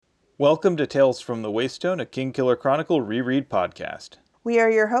Welcome to Tales from the Waystone, a Kingkiller Chronicle reread podcast. We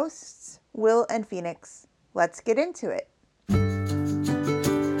are your hosts, Will and Phoenix. Let's get into it.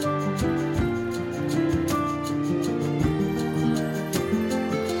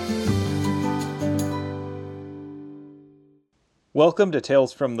 Welcome to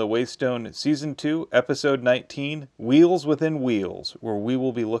Tales from the Waystone, Season 2, Episode 19, Wheels Within Wheels, where we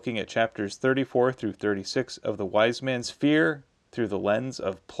will be looking at chapters 34 through 36 of The Wise Man's Fear through the lens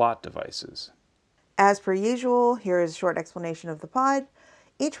of plot devices. As per usual, here is a short explanation of the pod.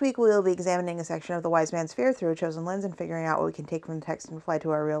 Each week we will be examining a section of The Wise Man's Fear through a chosen lens and figuring out what we can take from the text and apply to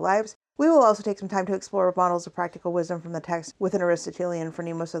our real lives. We will also take some time to explore models of practical wisdom from the text with an Aristotelian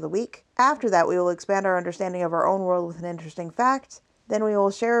phronimos of the week. After that, we will expand our understanding of our own world with an interesting fact. Then we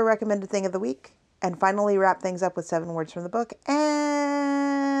will share a recommended thing of the week. And finally wrap things up with 7 words from the book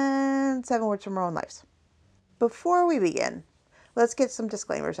and 7 words from our own lives. Before we begin, let's get some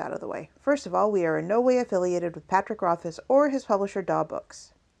disclaimers out of the way. First of all, we are in no way affiliated with Patrick Rothfuss or his publisher Daw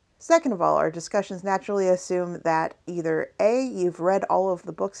Books. Second of all, our discussions naturally assume that either A, you've read all of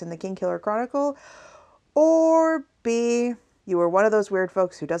the books in the Kingkiller Chronicle, or B, you are one of those weird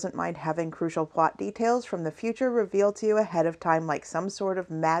folks who doesn't mind having crucial plot details from the future revealed to you ahead of time like some sort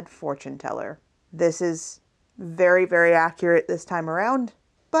of mad fortune teller. This is very, very accurate this time around,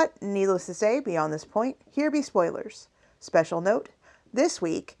 but needless to say, beyond this point, here be spoilers. Special note, this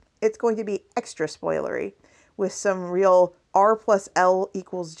week, it's going to be extra spoilery, with some real R plus L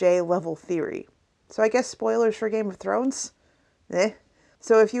equals J level theory. So I guess spoilers for Game of Thrones?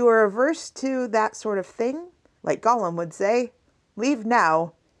 So if you are averse to that sort of thing, like Gollum would say, leave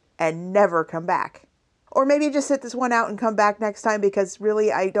now and never come back. Or maybe just sit this one out and come back next time because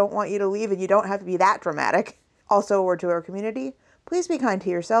really I don't want you to leave and you don't have to be that dramatic. Also, a word to our community, please be kind to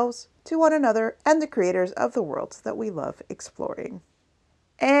yourselves, to one another, and the creators of the worlds that we love exploring.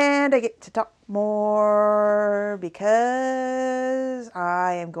 And I get to talk more because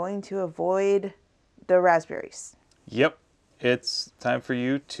I am going to avoid the raspberries. Yep, it's time for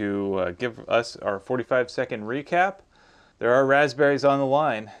you to give us our 45-second recap. There are raspberries on the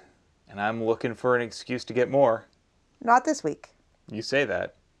line, and I'm looking for an excuse to get more. Not this week. You say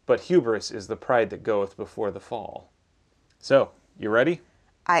that, but hubris is the pride that goeth before the fall. So, you ready?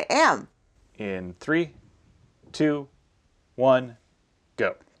 I am. In 3, 2, 1...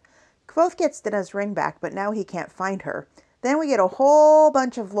 go. Kvothe gets Dinah's ring back, but now he can't find her. Then we get a whole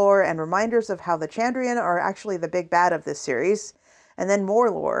bunch of lore and reminders of how the Chandrian are actually the big bad of this series. And then more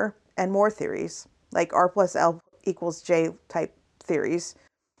lore and more theories, like R plus L equals J type theories.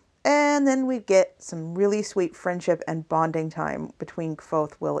 And then we get some really sweet friendship and bonding time between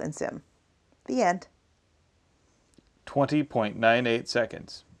Kvothe, Will, and Sim. The end. 20.98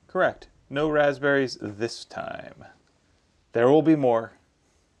 seconds. Correct. No raspberries this time. There will be more.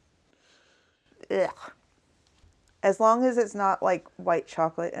 Ugh. As long as it's not like white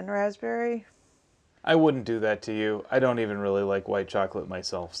chocolate and raspberry. I wouldn't do that to you. I don't even really like white chocolate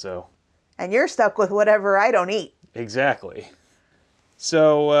myself, so. And you're stuck with whatever I don't eat. Exactly.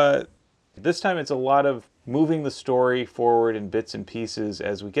 So, this time it's a lot of moving the story forward in bits and pieces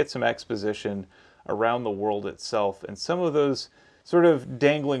as we get some exposition around the world itself and some of those sort of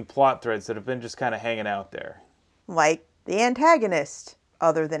dangling plot threads that have been just kind of hanging out there. Like the antagonist,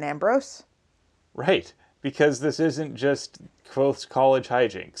 other than Ambrose. Right, because this isn't just Kvothe's college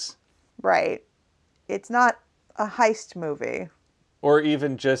hijinks. Right. It's not a heist movie. Or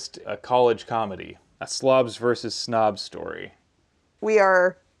even just a college comedy. A slobs versus snobs story. We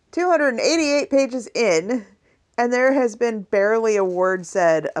are 288 pages in, and there has been barely a word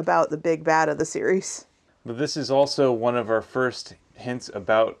said about the big bad of the series. But this is also one of our first hints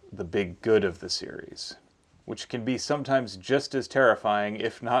about the big good of the series, which can be sometimes just as terrifying,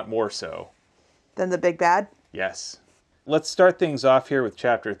 if not more so. Than the big bad? Yes. Let's start things off here with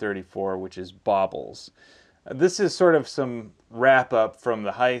chapter 34, which is Baubles. This is sort of some wrap-up from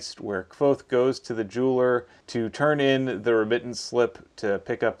the heist where Kvothe goes to the jeweler to turn in the remittance slip to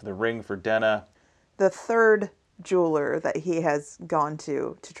pick up the ring for Denna. The third jeweler that he has gone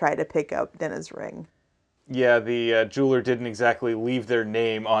to try to pick up Denna's ring. Yeah, the jeweler didn't exactly leave their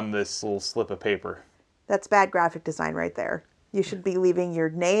name on this little slip of paper. That's bad graphic design right there. You should be leaving your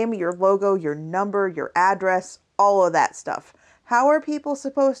name, your logo, your number, your address, all of that stuff. How are people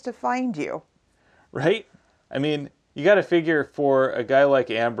supposed to find you? Right? I mean, you got to figure for a guy like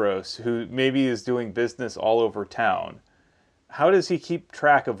Ambrose, who maybe is doing business all over town, how does he keep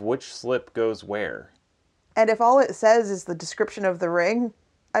track of which slip goes where? And if all it says is the description of the ring,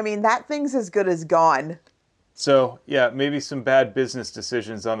 I mean, that thing's as good as gone. So, yeah, maybe some bad business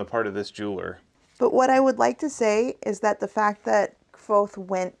decisions on the part of this jeweler. But what I would like to say is that the fact that Kvothe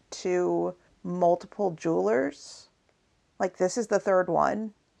went to multiple jewelers, like this is the third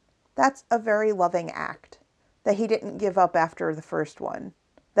one, that's a very loving act. That he didn't give up after the first one.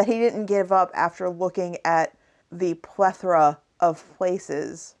 That he didn't give up after looking at the plethora of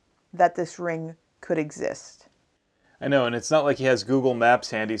places that this ring could exist. I know, and it's not like he has Google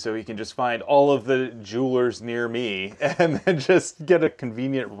Maps handy so he can just find all of the jewelers near me and then just get a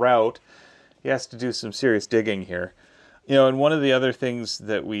convenient route. He has to do some serious digging here. And one of the other things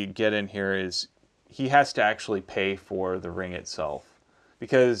that we get in here is he has to actually pay for the ring itself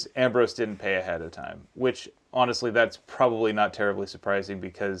because Ambrose didn't pay ahead of time, which honestly, that's probably not terribly surprising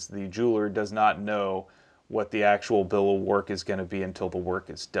because the jeweler does not know what the actual bill of work is going to be until the work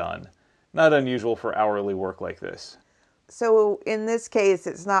is done. Not unusual for hourly work like this. So in this case,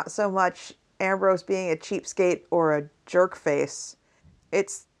 it's not so much Ambrose being a cheapskate or a jerk face.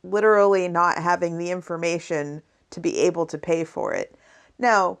 It's literally not having the information to be able to pay for it.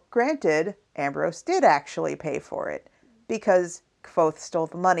 Now, granted, Ambrose did actually pay for it because Kvothe stole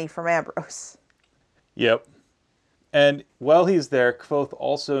the money from Ambrose. Yep. And while he's there, Kvothe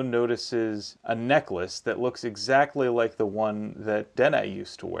also notices a necklace that looks exactly like the one that Denna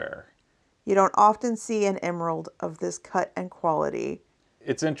used to wear. You don't often see an emerald of this cut and quality.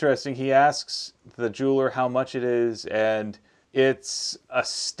 It's interesting. He asks the jeweler how much it is, and it's a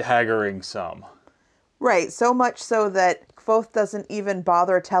staggering sum. Right, so much so that Kvothe doesn't even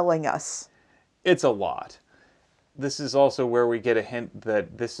bother telling us. It's a lot. This is also where we get a hint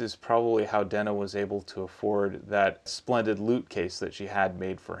that this is probably how Denna was able to afford that splendid loot case that she had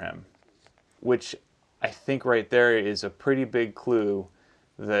made for him. Which I think right there is a pretty big clue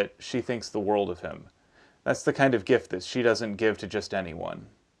that she thinks the world of him. That's the kind of gift that she doesn't give to just anyone.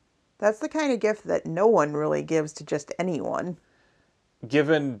 That's the kind of gift that no one really gives to just anyone.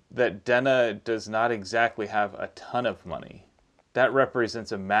 Given that Denna does not exactly have a ton of money, that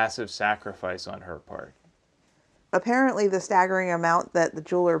represents a massive sacrifice on her part. Apparently, the staggering amount that the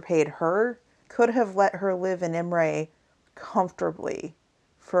jeweler paid her could have let her live in Imre comfortably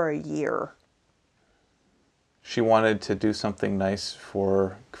for a year. She wanted to do something nice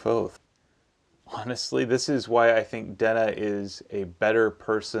for Kvothe. Honestly, this is why I think Denna is a better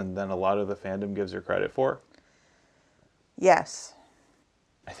person than a lot of the fandom gives her credit for. Yes.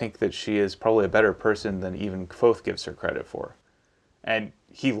 I think that she is probably a better person than even Kvothe gives her credit for. And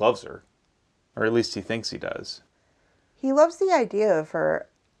he loves her. Or at least he thinks he does. He loves the idea of her.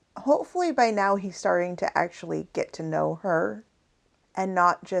 Hopefully by now he's starting to actually get to know her and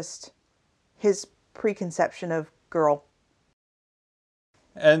not just his preconception of girl.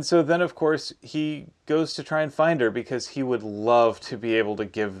 And so then, of course, he goes to try and find her because he would love to be able to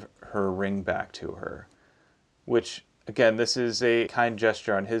give her ring back to her. Which, again, this is a kind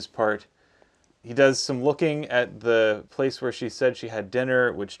gesture on his part. He does some looking at the place where she said she had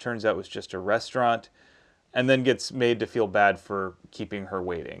dinner, which turns out was just a restaurant, and then gets made to feel bad for keeping her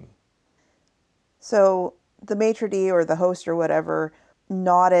waiting. So the maitre d' or the host or whatever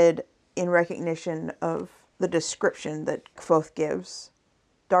nodded in recognition of the description that Kvothe gives.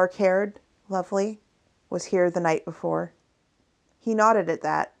 Dark-haired, lovely, was here the night before. He nodded at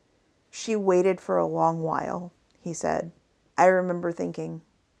that. She waited for a long while, he said. I remember thinking,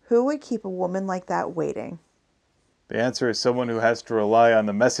 who would keep a woman like that waiting? The answer is someone who has to rely on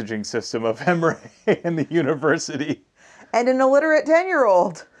the messaging system of Imre and the university. And an illiterate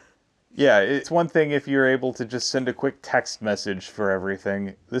 10-year-old. Yeah, it's one thing if you're able to just send a quick text message for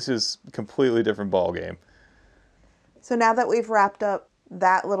everything. This is a completely different ballgame. So now that we've wrapped up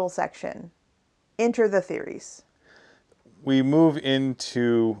that little section, enter the theories. We move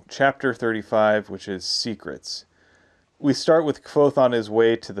into chapter 35, which is Secrets. We start with Kvothe on his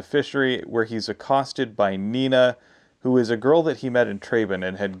way to the fishery, where he's accosted by Nina, who is a girl that he met in Traben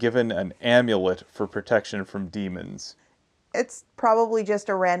and had given an amulet for protection from demons. It's probably just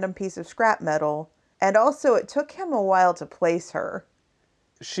a random piece of scrap metal, and also it took him a while to place her.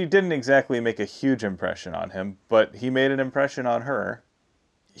 She didn't exactly make a huge impression on him, but he made an impression on her.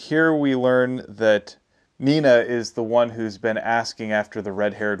 Here we learn that Nina is the one who's been asking after the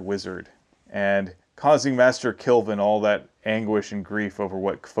red-haired wizard, and causing Master Kilvin all that anguish and grief over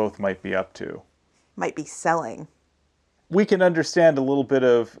what Kvothe might be up to. Might be selling. We can understand a little bit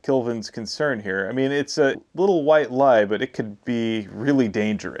of Kilvin's concern here. I mean, it's a little white lie, but it could be really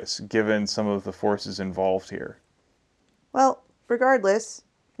dangerous, given some of the forces involved here. Well, regardless,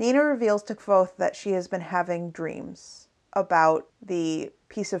 Nina reveals to Kvothe that she has been having dreams about the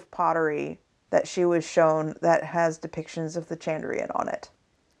piece of pottery that she was shown that has depictions of the Chandrian on it.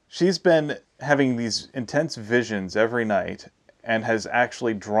 She's been having these intense visions every night and has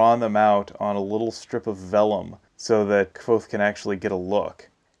actually drawn them out on a little strip of vellum so that Kvothe can actually get a look.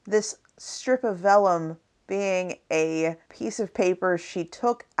 This strip of vellum being a piece of paper she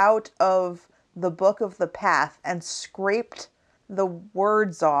took out of the Book of the Path and scraped the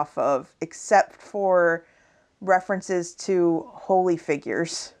words off of, except for references to holy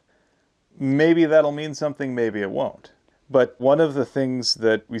figures. Maybe that'll mean something, maybe it won't. But one of the things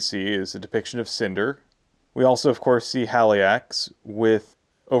that we see is a depiction of Cinder. We also, of course, see Haliax with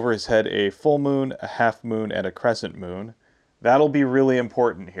over his head a full moon, a half moon, and a crescent moon. That'll be really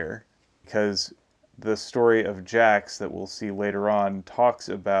important here because the story of Jax that we'll see later on talks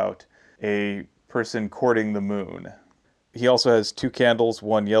about a person courting the moon. He also has two candles,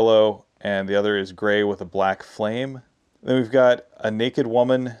 one yellow and the other is gray with a black flame. Then we've got a naked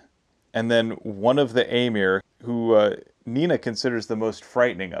woman and then one of the Aemir who Nina considers the most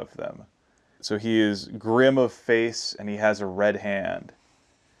frightening of them. So he is grim of face and he has a red hand.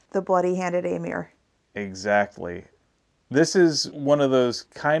 The bloody-handed Aemir. Exactly. This is one of those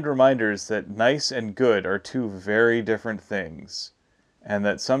kind reminders that nice and good are two very different things, and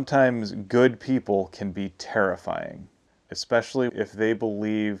that sometimes good people can be terrifying, especially if they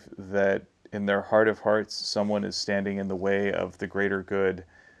believe that in their heart of hearts someone is standing in the way of the greater good.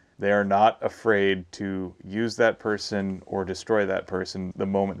 They are not afraid to use that person or destroy that person the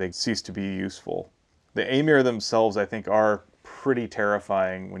moment they cease to be useful. The Aemir themselves, I think, are pretty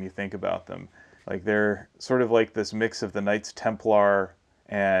terrifying when you think about them. Like they're sort of like this mix of the Knights Templar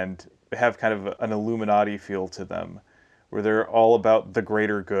and they have kind of an Illuminati feel to them, where they're all about the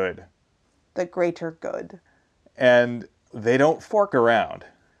greater good. The greater good. And they don't fork around.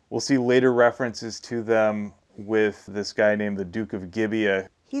 We'll see later references to them with this guy named the Duke of Gibeah.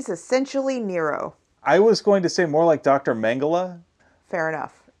 He's essentially Nero. I was going to say more like Dr. Mengele. Fair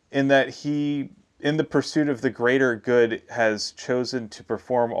enough. In that he, in the pursuit of the greater good, has chosen to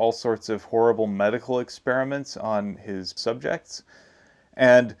perform all sorts of horrible medical experiments on his subjects.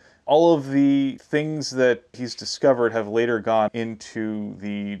 And all of the things that he's discovered have later gone into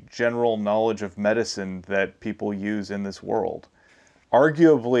the general knowledge of medicine that people use in this world.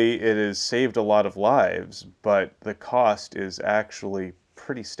 Arguably, it has saved a lot of lives, but the cost is actually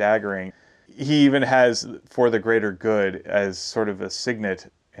pretty staggering. He even has "for the greater good" as sort of a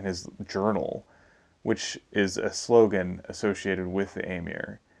signet in his journal, which is a slogan associated with the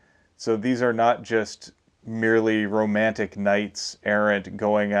Aemir. So these are not just merely romantic knights errant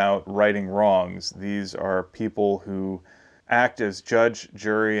going out righting wrongs. These are people who act as judge,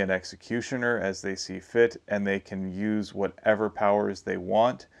 jury, and executioner as they see fit, and they can use whatever powers they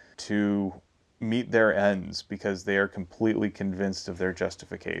want to meet their ends because they are completely convinced of their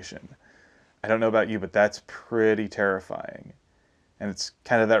justification. I don't know about you, but that's pretty terrifying. And it's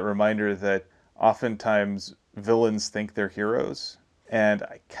kind of that reminder that oftentimes villains think they're heroes. And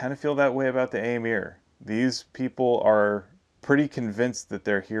I kind of feel that way about the Aemir. These people are pretty convinced that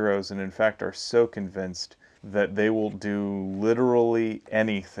they're heroes, and in fact are so convinced that they will do literally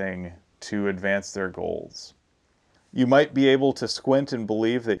anything to advance their goals. You might be able to squint and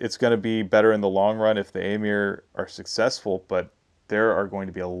believe that it's going to be better in the long run if the Aemir are successful, but there are going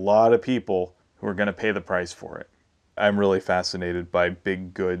to be a lot of people who are going to pay the price for it. I'm really fascinated by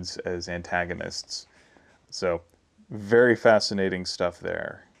big goods as antagonists. So, very fascinating stuff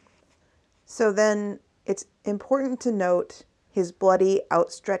there. So then it's important to note his bloody,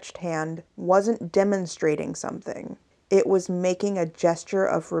 outstretched hand wasn't demonstrating something. It was making a gesture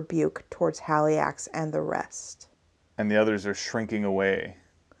of rebuke towards Haliax and the rest. And the others are shrinking away.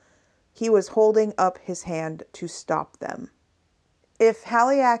 He was holding up his hand to stop them. If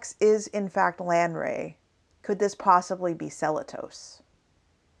Haliax is in fact Lanray, could this possibly be Celatos?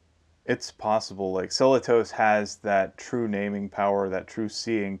 It's possible. Like, Celatos has that true naming power, that true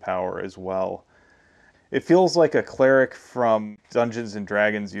seeing power as well. It feels like a cleric from Dungeons and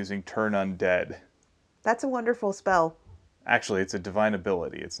Dragons using Turn Undead. That's a wonderful spell. Actually, it's a divine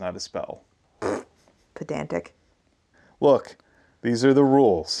ability. It's not a spell. Pedantic. Look, these are the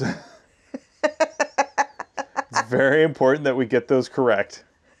rules. It's very important that we get those correct.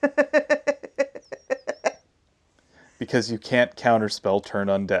 Because you can't counterspell Turn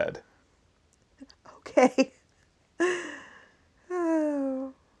Undead. Okay.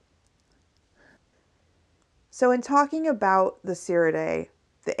 Oh. So in talking about the Ciridae,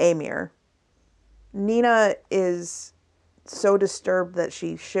 the Aemir, Nina is so disturbed that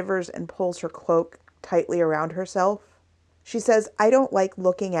she shivers and pulls her cloak tightly around herself. She says, "I don't like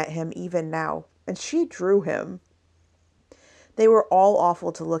looking at him even now." And she drew him. They were all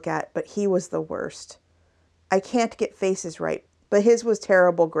awful to look at, but he was the worst. I can't get faces right, but his was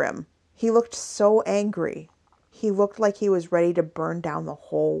terrible grim. He looked so angry. He looked like he was ready to burn down the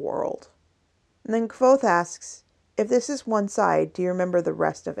whole world. And then Kvothe asks, If this is one side, do you remember the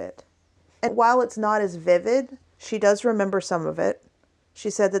rest of it? And while it's not as vivid, she does remember some of it. She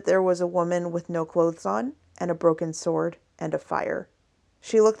said that there was a woman with no clothes on, and a broken sword, and a fire.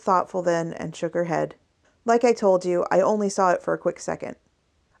 She looked thoughtful then and shook her head. Like I told you, I only saw it for a quick second.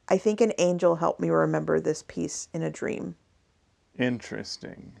 I think an angel helped me remember this piece in a dream.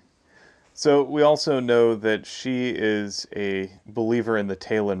 Interesting. So we also know that she is a believer in the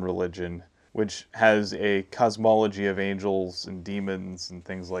Talon religion, which has a cosmology of angels and demons and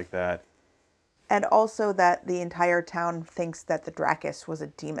things like that. And also that the entire town thinks that the Dracus was a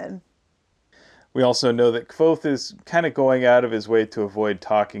demon. We also know that Kvothe is kind of going out of his way to avoid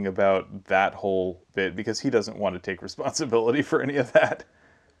talking about that whole bit because he doesn't want to take responsibility for any of that.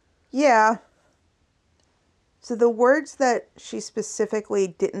 Yeah. So the words that she specifically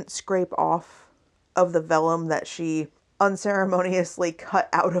didn't scrape off of the vellum that she unceremoniously cut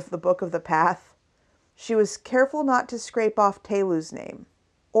out of the Book of the Path, she was careful not to scrape off Telu's name,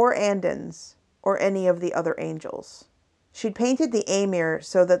 or Andon's, or any of the other angels. She'd painted the Aemir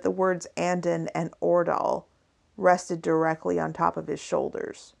so that the words Andon and Ordal rested directly on top of his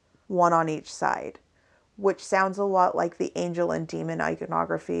shoulders, one on each side, which sounds a lot like the angel and demon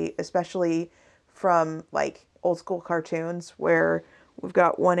iconography, especially from like old school cartoons where we've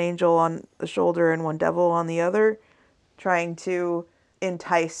got one angel on the shoulder and one devil on the other, trying to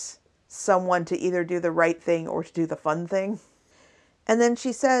entice someone to either do the right thing or to do the fun thing. And then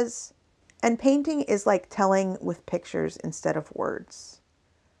she says, and painting is like telling with pictures instead of words.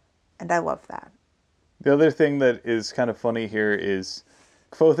 And I love that. The other thing that is kind of funny here is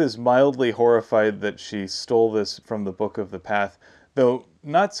Kvothe is mildly horrified that she stole this from the Book of the Path, though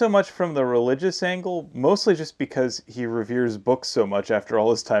not so much from the religious angle, mostly just because he reveres books so much after all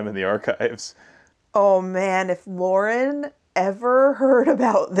his time in the archives. Oh man, if Lauren ever heard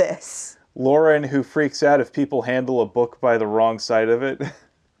about this. Lauren, who freaks out if people handle a book by the wrong side of it.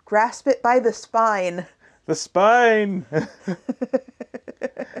 Grasp it by the spine. The spine!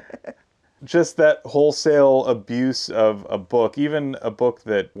 Just that wholesale abuse of a book, even a book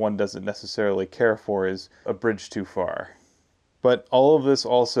that one doesn't necessarily care for, is a bridge too far. But all of this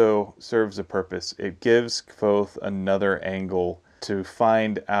also serves a purpose. It gives Kvothe another angle to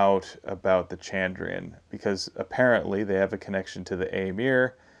find out about the Chandrian, because apparently they have a connection to the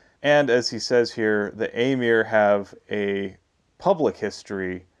Aemir, and as he says here, the Aemir have a public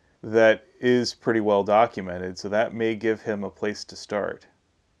history that is pretty well documented, so that may give him a place to start.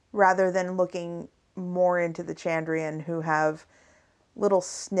 Rather than looking more into the Chandrian, who have little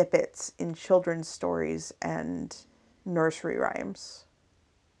snippets in children's stories and nursery rhymes.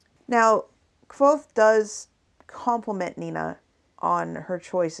 Now, Kvothe does compliment Nina on her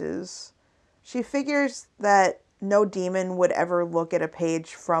choices. She figures that no demon would ever look at a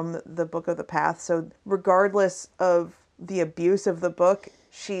page from the Book of the Path, so regardless of the abuse of the book,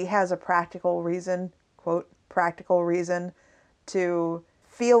 she has a practical reason, quote, practical reason, to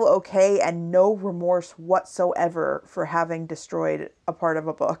feel okay and no remorse whatsoever for having destroyed a part of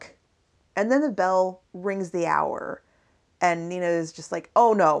a book. And then the bell rings the hour, and Nina is just like,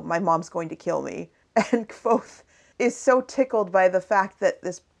 oh no, my mom's going to kill me. And Kvothe is so tickled by the fact that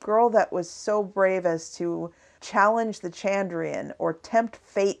this girl that was so brave as to challenge the Chandrian or tempt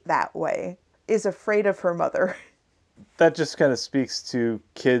fate that way is afraid of her mother. That just kind of speaks to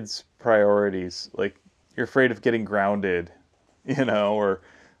kids' priorities. Like, you're afraid of getting grounded, or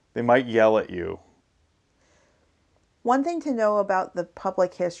they might yell at you. One thing to know about the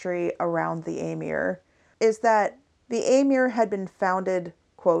public history around the Aemir is that the Aemir had been founded,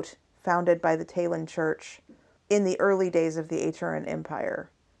 quote, founded by the Talon Church in the early days of the Aeturan Empire.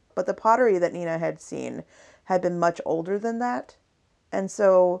 But the pottery that Nina had seen had been much older than that. And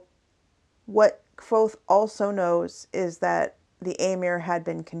so what Kvothe also knows is that the Aemir had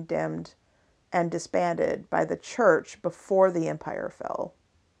been condemned and disbanded by the church before the empire fell.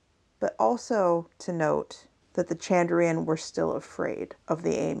 But also to note that the Chandrian were still afraid of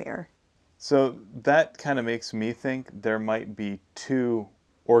the Aemir. So that kind of makes me think there might be two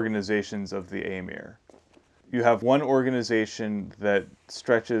organizations of the Aemir. You have one organization that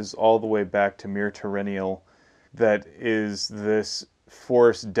stretches all the way back to Mir Terenial, that is this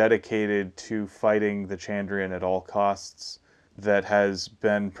force dedicated to fighting the Chandrian at all costs, that has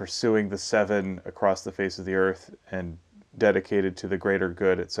been pursuing the Seven across the face of the earth and dedicated to the greater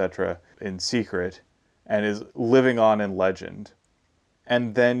good, etc., in secret, and is living on in legend.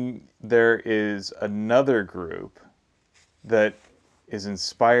 And then there is another group that is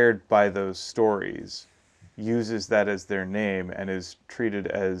inspired by those stories, uses that as their name, and is treated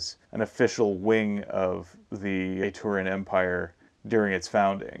as an official wing of the Aeturan Empire during its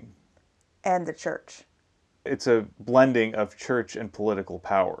founding. And the church. It's a blending of church and political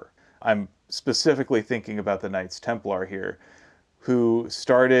power. I'm specifically thinking about the Knights Templar here, who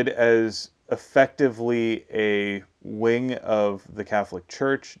started as effectively a wing of the Catholic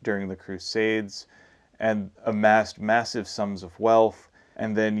Church during the Crusades and amassed massive sums of wealth,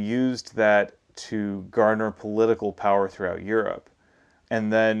 and then used that to garner political power throughout Europe.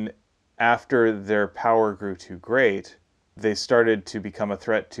 And then, after their power grew too great, they started to become a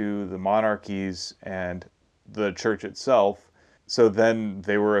threat to the monarchies and the church itself. So then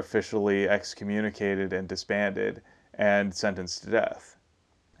they were officially excommunicated and disbanded and sentenced to death.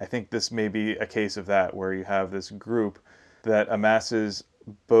 I think this may be a case of that, where you have this group that amasses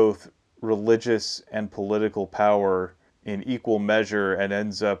both religious and political power in equal measure and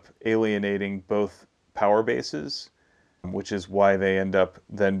ends up alienating both power bases, which is why they end up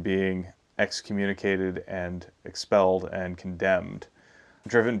then being excommunicated and expelled and condemned,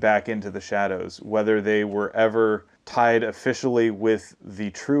 driven back into the shadows. Whether they were ever tied officially with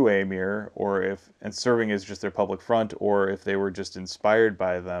the true Emir, or if and serving as just their public front, or if they were just inspired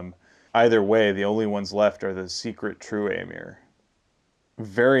by them, either way, the only ones left are the secret true Emir.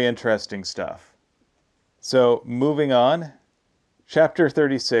 Very interesting stuff. So, moving on, chapter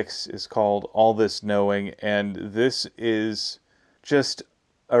 36 is called All This Knowing, and this is just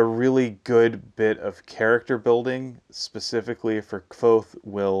a really good bit of character building, specifically for Kvothe,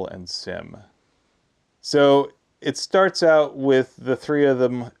 Will, and Sim. So, it starts out with the three of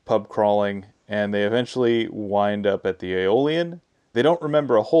them pub crawling, and they eventually wind up at the Aeolian. They don't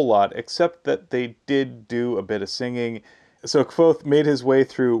remember a whole lot, except that they did do a bit of singing. So Kvothe made his way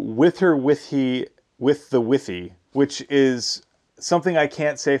through with her, with he, with the withy, which is something I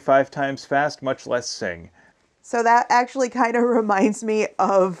can't say 5 times fast, much less sing. So that actually kind of reminds me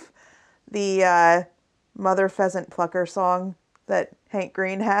of the Mother Pheasant Plucker song that Hank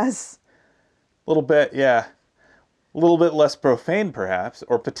Green has. A little bit, yeah. A little bit less profane, perhaps,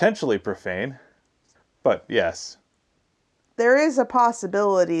 or potentially profane. But yes. There is a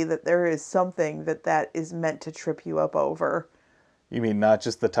possibility that there is something that is meant to trip you up over. You mean not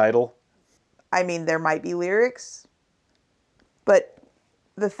just the title? I mean, there might be lyrics, but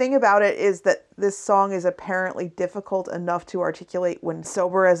the thing about it is that this song is apparently difficult enough to articulate when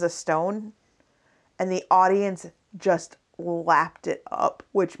sober as a stone, and the audience just lapped it up,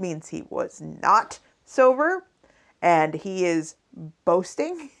 which means he was not sober, and he is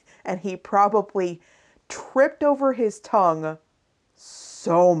boasting, and he probably tripped over his tongue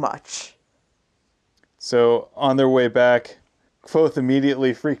so much. So, on their way back, Kvothe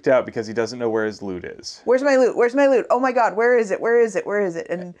immediately freaked out because he doesn't know where his lute is. Where's my lute? Where's my lute? Oh my God, where is it? Where is it? Where is it?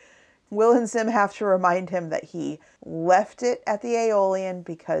 And Will and Sim have to remind him that he left it at the Aeolian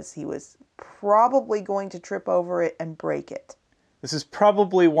because he was probably going to trip over it and break it. This is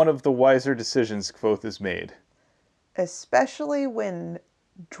probably one of the wiser decisions Kvothe has made. Especially when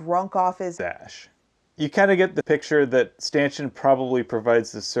drunk off his Dash. You kind of get the picture that Stanchion probably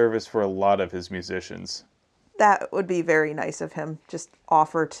provides the service for a lot of his musicians. That would be very nice of him. Just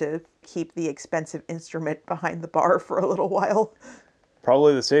offer to keep the expensive instrument behind the bar for a little while.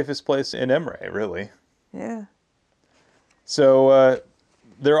 Probably the safest place in Emre, really. Yeah. So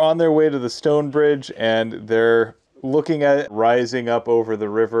they're on their way to the stone bridge, and they're looking at it rising up over the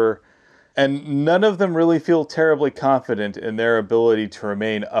river, and none of them really feel terribly confident in their ability to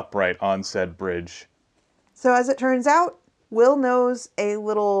remain upright on said bridge. So as it turns out, Will knows a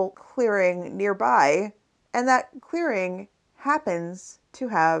little clearing nearby, and that clearing happens to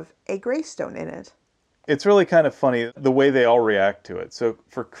have a gravestone in it. It's really kind of funny the way they all react to it. So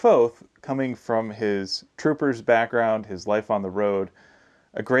for Kvothe, coming from his trooper's background, his life on the road,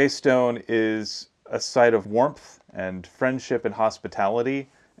 a gravestone is a site of warmth and friendship and hospitality,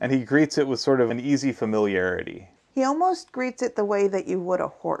 and he greets it with sort of an easy familiarity. He almost greets it the way that you would a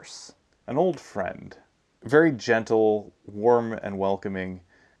horse. An old friend. Very gentle, warm, and welcoming.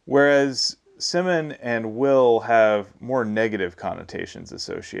 Whereas Simon and Will have more negative connotations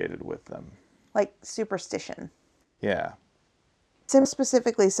associated with them. Like superstition. Yeah. Sim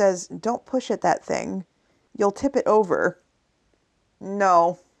specifically says, don't push at that thing. You'll tip it over.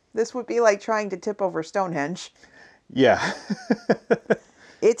 No. This would be like trying to tip over Stonehenge. Yeah.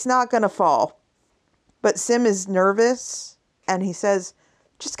 It's not going to fall. But Sim is nervous, and he says,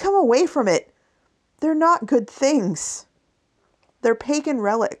 just come away from it. They're not good things. They're pagan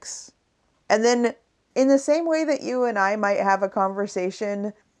relics. And then, in the same way that you and I might have a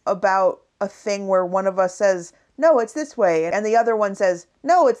conversation about a thing where one of us says, no, it's this way, and the other one says,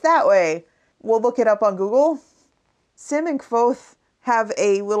 no, it's that way, we'll look it up on Google. Sim and Kvothe have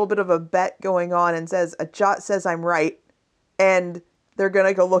a little bit of a bet going on and says, a jot says I'm right, and they're going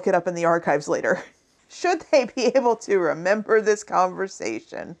to go look it up in the archives later. Should they be able to remember this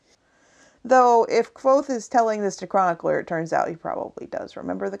conversation? Though, if Kvothe is telling this to Chronicler, it turns out he probably does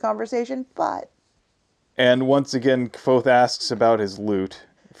remember the conversation, but... And once again, Kvothe asks about his lute,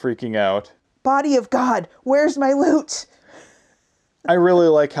 freaking out. Body of God, where's my lute? I really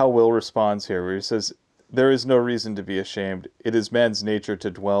like how Will responds here, where he says, "There is no reason to be ashamed. It is man's nature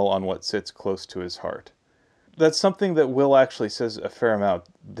to dwell on what sits close to his heart." That's something that Will actually says a fair amount.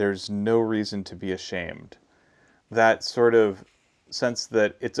 There's no reason to be ashamed. That sort of sense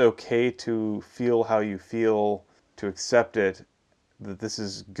that it's okay to feel how you feel, to accept it, that this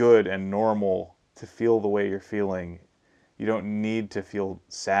is good and normal to feel the way you're feeling. You don't need to feel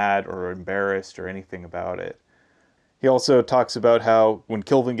sad or embarrassed or anything about it. He also talks about how when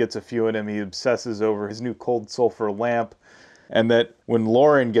Kilvin gets a few in him, he obsesses over his new cold sulfur lamp, and that when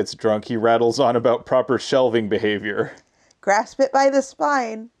Lauren gets drunk, he rattles on about proper shelving behavior. Grasp it by the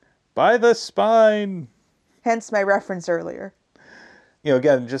spine. By the spine! Hence my reference earlier.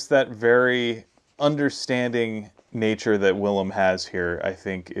 Again, just that very understanding nature that Willem has here, I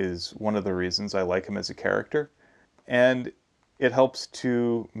think, is one of the reasons I like him as a character. And it helps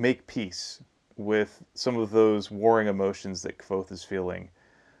to make peace with some of those warring emotions that Kvothe is feeling.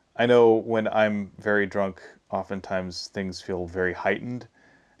 I know when I'm very drunk, oftentimes things feel very heightened.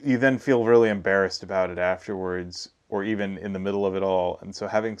 You then feel really embarrassed about it afterwards, or even in the middle of it all. And so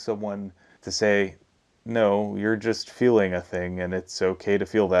having someone to say, no, you're just feeling a thing, and it's okay to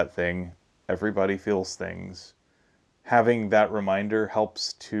feel that thing. Everybody feels things. Having that reminder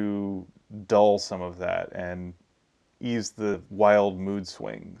helps to dull some of that and ease the wild mood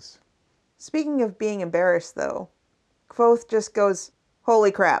swings. Speaking of being embarrassed, though, Kvothe just goes,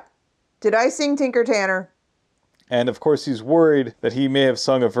 "Holy crap. Did I sing Tinker Tanner?" And of course he's worried that he may have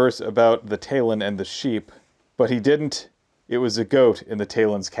sung a verse about the Talon and the sheep, but he didn't. It was a goat in the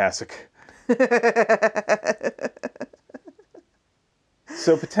Talon's cassock.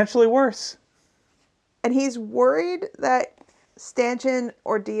 So potentially worse. And he's worried that Stanchion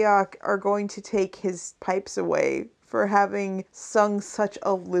or Diok are going to take his pipes away for having sung such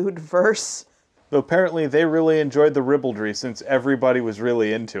a lewd verse. Though apparently they really enjoyed the ribaldry since everybody was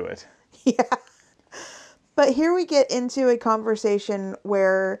really into it. Yeah. But here we get into a conversation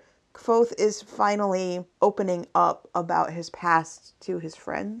where Kvothe is finally opening up about his past to his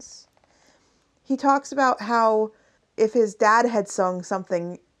friends. He talks about how if his dad had sung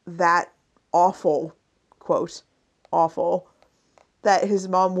something that awful, quote, awful, that his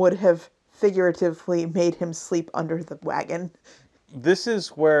mom would have figuratively made him sleep under the wagon. This is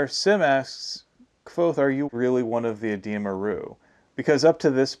where Sim asks, Kvothe, are you really one of the Edema Ruh? Because up to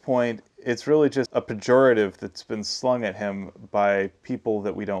this point, it's really just a pejorative that's been slung at him by people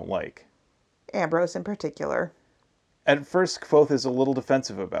that we don't like. Ambrose in particular. At first, Kvothe is a little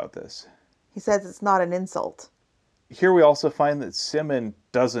defensive about this. He says it's not an insult. Here we also find that Simon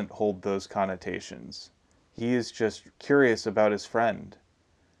doesn't hold those connotations. He is just curious about his friend.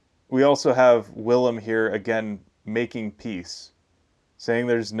 We also have Willem here, again, making peace, saying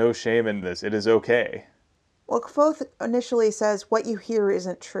there's no shame in this, it is okay. Well, Kvothe initially says what you hear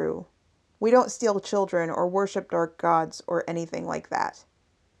isn't true. We don't steal children or worship dark gods or anything like that.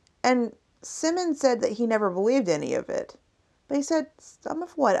 And Simon said that he never believed any of it. But he said, some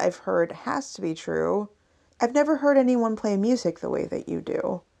of what I've heard has to be true. I've never heard anyone play music the way that you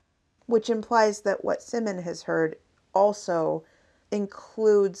do. Which implies that what Simon has heard also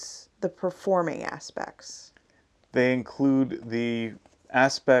includes the performing aspects. They include the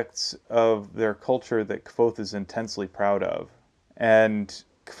aspects of their culture that Kvothe is intensely proud of. And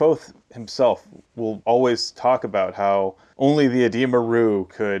Kvothe himself will always talk about how only the Edema Ruh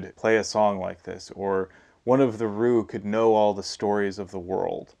could play a song like this, or one of the Ruh could know all the stories of the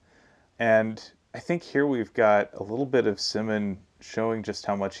world. And I think here we've got a little bit of Simon showing just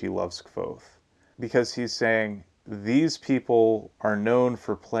how much he loves Kvothe. Because he's saying, these people are known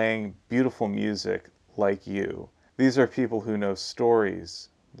for playing beautiful music like you. These are people who know stories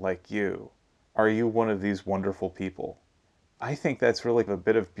like you. Are you one of these wonderful people? I think that's really a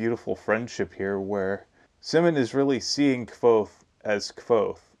bit of beautiful friendship here where Simon is really seeing Kvothe as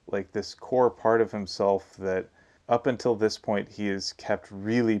Kvothe, like this core part of himself that up until this point he has kept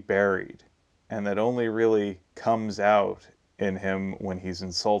really buried and that only really comes out in him when he's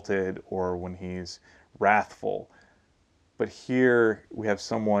insulted or when he's wrathful. But here we have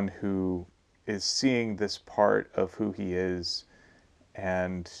someone who is seeing this part of who he is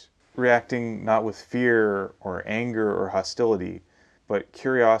and reacting not with fear or anger or hostility, but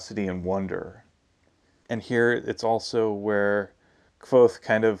curiosity and wonder. And here it's also where Kvothe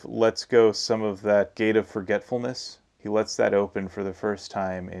kind of lets go some of that gate of forgetfulness. He lets that open for the first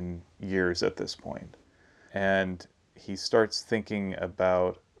time in years at this point. and he starts thinking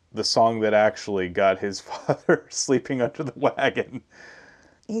about the song that actually got his father sleeping under the wagon.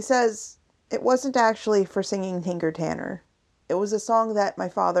 He says, "It wasn't actually for singing Tinker Tanner. It was a song that my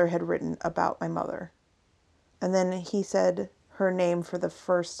father had written about my mother." And then he said her name for the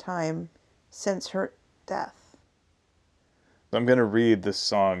first time since her death. I'm going to read this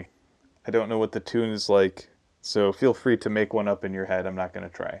song. I don't know what the tune is like, so feel free to make one up in your head. I'm not going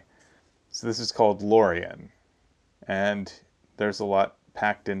to try. So this is called Lorien, and there's a lot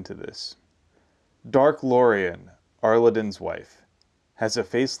packed into this. Dark Lorien, Arladin's wife, has a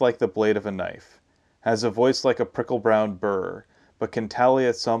face like the blade of a knife, has a voice like a prickle-brown burr, but can tally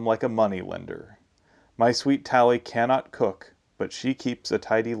a sum like a money-lender. My sweet Tally cannot cook, but she keeps a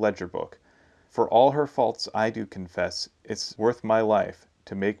tidy ledger-book. For all her faults I do confess, it's worth my life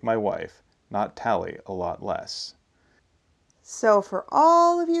to make my wife not Tally a lot less. So, for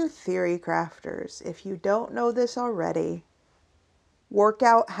all of you theory crafters, if you don't know this already, work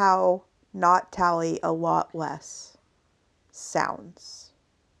out how not tally a lot less sounds.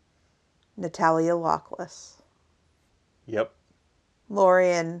 Natalia Lockless. Yep.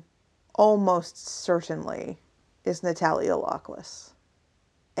 Lorien almost certainly is Natalia Lockless.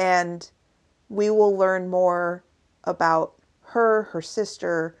 And we will learn more about her, her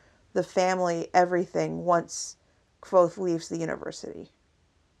sister, the family, everything once Kvothe leaves the university.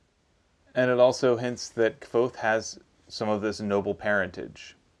 And it also hints that Kvothe has some of this noble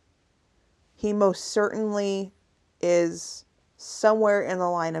parentage. He most certainly is somewhere in the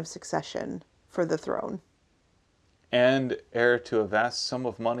line of succession for the throne. And heir to a vast sum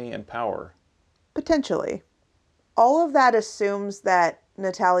of money and power. Potentially. All of that assumes that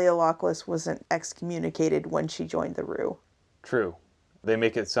Natalia Lockless wasn't excommunicated when she joined the Rue. True. They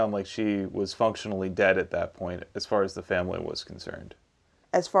make it sound like she was functionally dead at that point, as far as the family was concerned.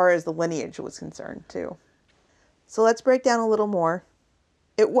 As far as the lineage was concerned, too. So let's break down a little more.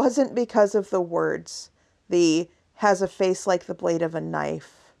 It wasn't because of the words, the has a face like the blade of a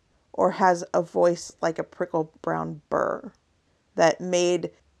knife, or has a voice like a prickle brown burr, that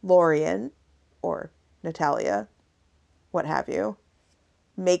made Lorien, or Natalia, what have you,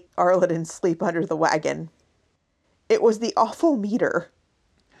 make Arladin sleep under the wagon. It was the awful meter.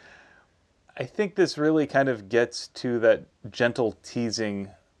 I think this really kind of gets to that gentle teasing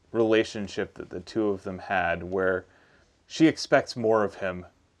relationship that the two of them had, where she expects more of him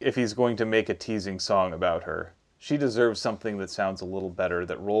if he's going to make a teasing song about her. She deserves something that sounds a little better,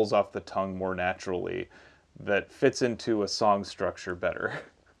 that rolls off the tongue more naturally, that fits into a song structure better.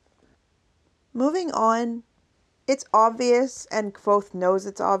 Moving on, it's obvious, and Kvothe knows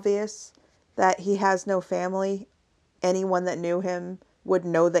it's obvious, that he has no family. Anyone that knew him would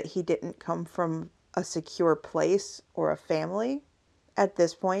know that he didn't come from a secure place or a family at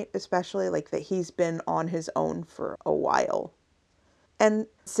this point, especially like that he's been on his own for a while. And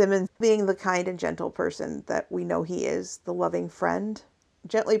Simmons, being the kind and gentle person that we know he is, the loving friend,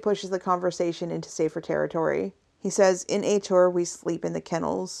 gently pushes the conversation into safer territory. He says, "In Aetor, we sleep in the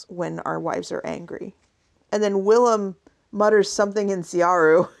kennels when our wives are angry." And then Willem mutters something in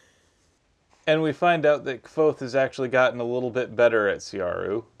Siaru. And we find out that Kvothe has actually gotten a little bit better at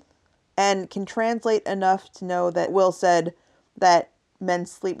Siaru. And can translate enough to know that Will said that men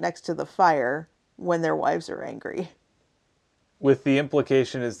sleep next to the fire when their wives are angry. With the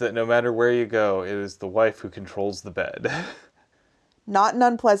implication is that no matter where you go, it is the wife who controls the bed. Not an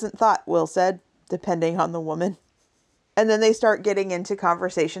unpleasant thought, Will said, depending on the woman. And then they start getting into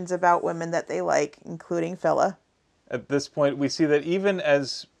conversations about women that they like, including Fela. At this point, we see that even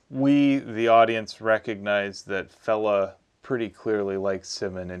as we, the audience, recognize that Fela pretty clearly likes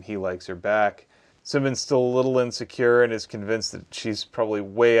Simon and he likes her back, Simon's still a little insecure and is convinced that she's probably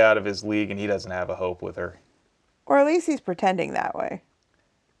way out of his league and he doesn't have a hope with her. Or at least he's pretending that way.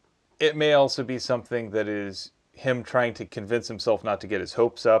 It may also be something that is him trying to convince himself not to get his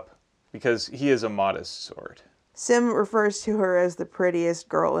hopes up, because he is a modest sort. Sim refers to her as the prettiest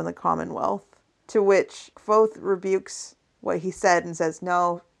girl in the Commonwealth, to which Kvothe rebukes what he said and says,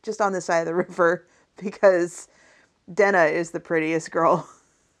 no, just on this side of the river, because Denna is the prettiest girl.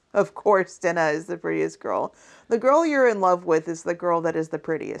 Of course, Denna is the prettiest girl. The girl you're in love with is the girl that is the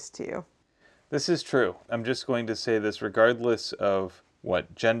prettiest to you. This is true. I'm just going to say this regardless of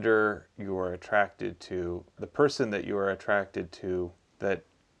what gender you are attracted to, the person that you are attracted to, that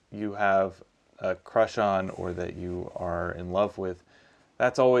you have a crush on or that you are in love with,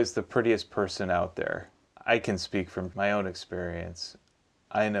 that's always the prettiest person out there. I can speak from my own experience.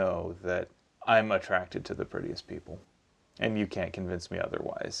 I know that I'm attracted to the prettiest people, and you can't convince me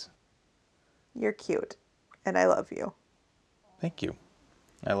otherwise. You're cute, and I love you. Thank you.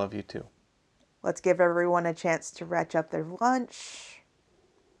 I love you too. Let's give everyone a chance to retch up their lunch.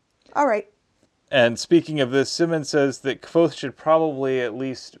 All right. And speaking of this, Simmons says that Kvothe should probably at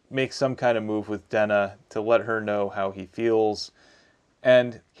least make some kind of move with Denna to let her know how he feels.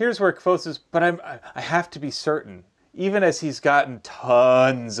 And here's where Kvothe says, but I have to be certain, even as he's gotten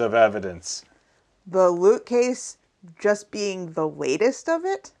tons of evidence. The Luke case just being the latest of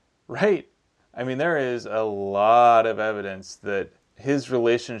it? Right. I mean, there is a lot of evidence that his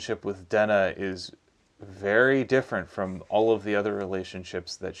relationship with Denna is very different from all of the other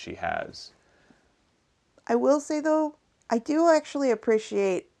relationships that she has. I will say, though, I do actually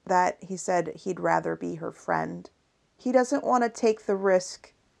appreciate that he said he'd rather be her friend. He doesn't want to take the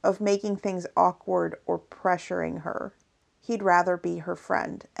risk of making things awkward or pressuring her. He'd rather be her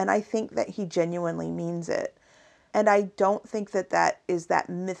friend. And I think that he genuinely means it. And I don't think that that is that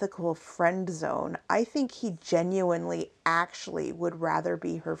mythical friend zone. I think he genuinely actually would rather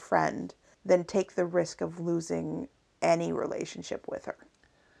be her friend than take the risk of losing any relationship with her.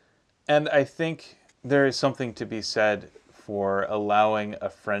 And I think there is something to be said for allowing a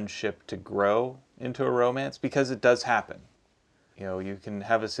friendship to grow into a romance, because it does happen. You know, you can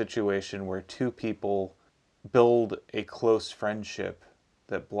have a situation where two people build a close friendship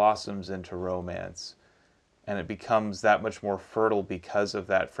that blossoms into romance, and it becomes that much more fertile because of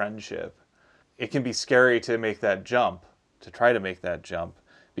that friendship. It can be scary to make that jump, to try to make that jump,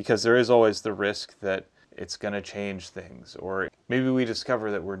 because there is always the risk that it's going to change things, or maybe we discover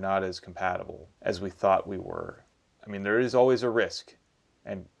that we're not as compatible as we thought we were. I mean, there is always a risk,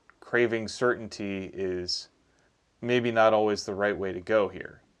 and craving certainty is maybe not always the right way to go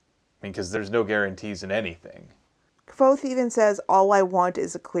here. I mean, because there's no guarantees in anything. Kvothe even says, all I want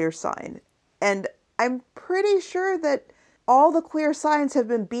is a clear sign. And I'm pretty sure that all the clear signs have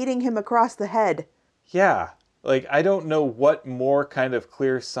been beating him across the head. Yeah, like, I don't know what more kind of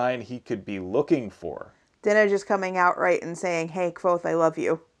clear sign he could be looking for. Denna just coming out right and saying, hey, Kvothe, I love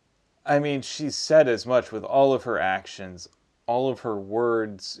you. I mean, she's said as much with all of her actions, all of her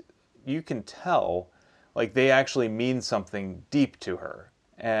words. You can tell, like, they actually mean something deep to her.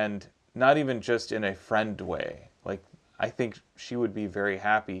 And not even just in a friend way. Like, I think she would be very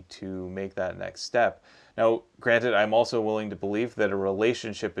happy to make that next step. Now, granted, I'm also willing to believe that a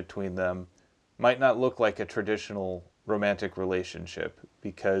relationship between them might not look like a traditional romantic relationship,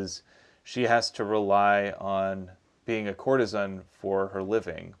 because she has to rely on being a courtesan for her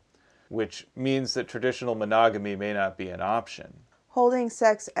living, which means that traditional monogamy may not be an option. Holding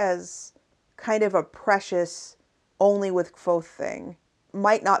sex as kind of a precious, only with Kvothe thing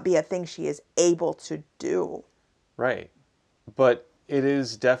might not be a thing she is able to do. Right. But it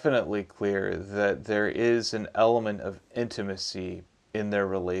is definitely clear that there is an element of intimacy in their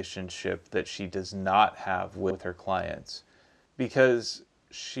relationship that she does not have with her clients, because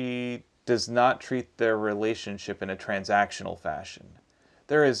she does not treat their relationship in a transactional fashion.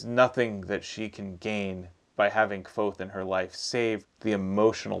 There is nothing that she can gain by having Kvothe in her life save the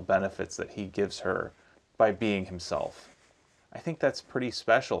emotional benefits that he gives her by being himself. I think that's pretty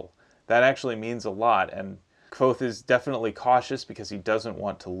special. That actually means a lot, and Kvothe is definitely cautious because he doesn't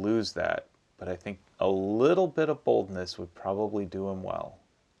want to lose that, but I think a little bit of boldness would probably do him well.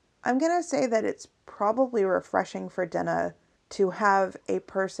 I'm going to say that it's probably refreshing for Denna to have a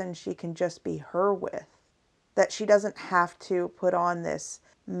person she can just be her with. That she doesn't have to put on this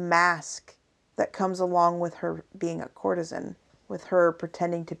mask that comes along with her being a courtesan, with her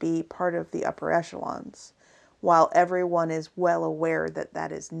pretending to be part of the upper echelons, while everyone is well aware that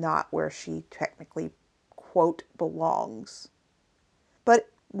that is not where she technically, quote, belongs. But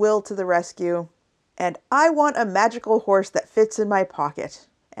Will to the rescue, and I want a magical horse that fits in my pocket,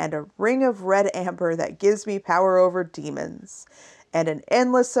 and a ring of red amber that gives me power over demons, and an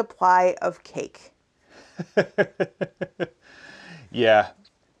endless supply of cake. Yeah,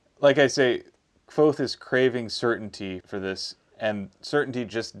 like I say, Kvothe is craving certainty for this, and certainty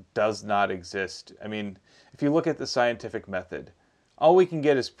just does not exist. I mean, if you look at the scientific method, all we can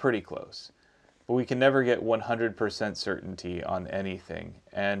get is pretty close, but we can never get 100% certainty on anything,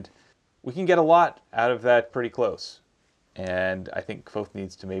 and we can get a lot out of that pretty close. And I think Kvothe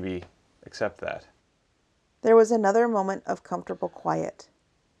needs to maybe accept that. There was another moment of comfortable quiet.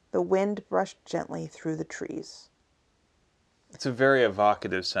 The wind brushed gently through the trees. It's a very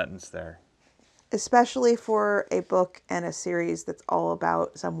evocative sentence there. Especially for a book and a series that's all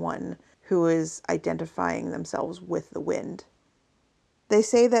about someone who is identifying themselves with the wind. They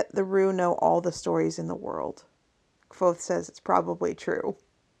say that the Rue know all the stories in the world. Kvothe says it's probably true.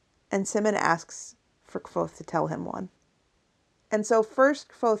 And Simmon asks for Kvothe to tell him one. And so first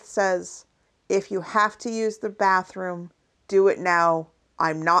Kvothe says, if you have to use the bathroom, do it now.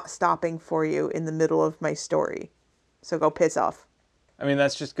 I'm not stopping for you in the middle of my story. So go piss off. I mean,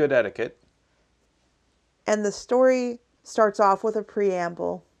 that's just good etiquette. And the story starts off with a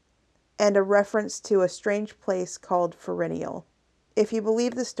preamble and a reference to a strange place called Ferenial. If you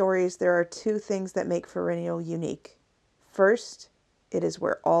believe the stories, there are two things that make Ferenial unique. First, it is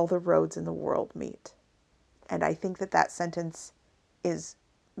where all the roads in the world meet. And I think that that sentence is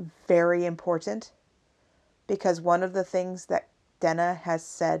very important because one of the things that Denna has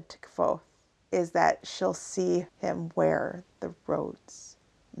said to Kvothe is that she'll see him where the roads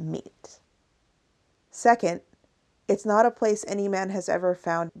meet. Second, it's not a place any man has ever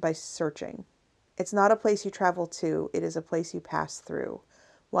found by searching. It's not a place you travel to, it is a place you pass through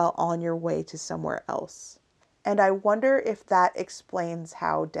while on your way to somewhere else. And I wonder if that explains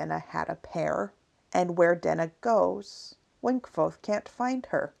how Denna had a pair and where Denna goes when Kvothe can't find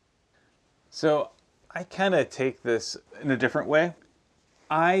her. So I kind of take this in a different way.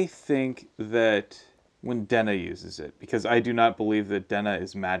 I think that when Denna uses it, because I do not believe that Denna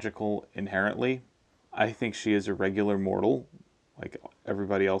is magical inherently, I think she is a regular mortal, like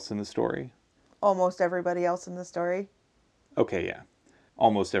everybody else in the story. Almost everybody else in the story. Okay, yeah.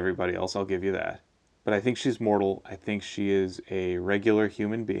 Almost everybody else, I'll give you that. But I think she's mortal. I think she is a regular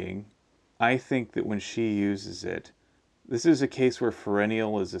human being. I think that when she uses it, this is a case where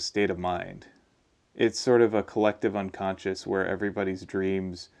Ferenial is a state of mind. It's sort of a collective unconscious where everybody's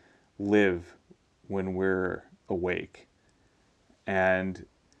dreams live when we're awake. And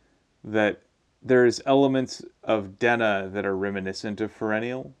that there's elements of Denna that are reminiscent of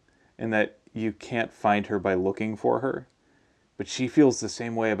Ferenial, and that you can't find her by looking for her. But she feels the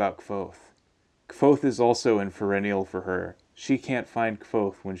same way about Kvothe. Kvothe is also in Ferenial for her. She can't find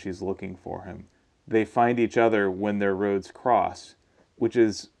Kvothe when she's looking for him. They find each other when their roads cross, which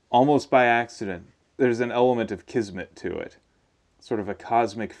is almost by accident. There's an element of kismet to it, sort of a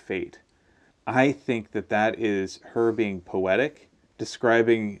cosmic fate. I think that that is her being poetic,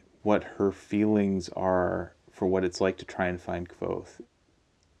 describing what her feelings are for what it's like to try and find Kvothe.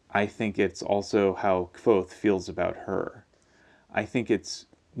 I think it's also how Kvothe feels about her. I think it's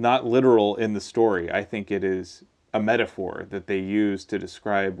not literal in the story. I think it is a metaphor that they use to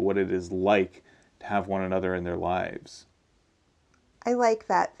describe what it is like to have one another in their lives. I like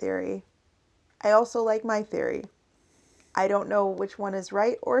that theory. I also like my theory. I don't know which one is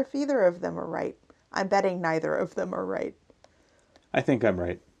right or if either of them are right. I'm betting neither of them are right. I think I'm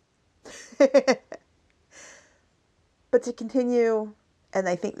right. But to continue, and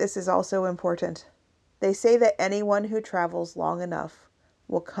I think this is also important, they say that anyone who travels long enough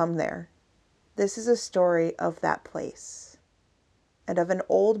will come there. This is a story of that place, and of an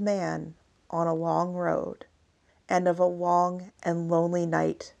old man on a long road, and of a long and lonely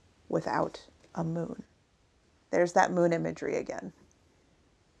night without a moon. There's that moon imagery again.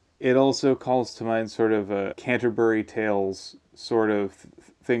 It also calls to mind sort of a Canterbury Tales sort of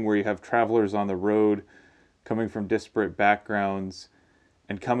thing where you have travelers on the road coming from disparate backgrounds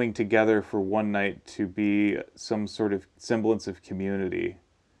and coming together for one night to be some sort of semblance of community.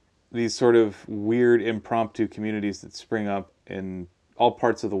 These sort of weird impromptu communities that spring up in all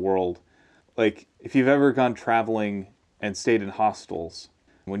parts of the world. Like, if you've ever gone traveling and stayed in hostels,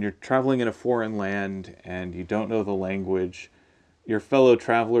 when you're traveling in a foreign land and you don't know the language, your fellow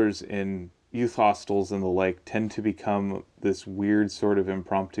travelers in youth hostels and the like tend to become this weird sort of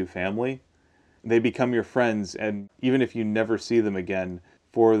impromptu family. They become your friends, and even if you never see them again,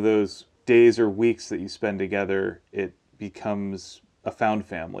 for those days or weeks that you spend together, it becomes a found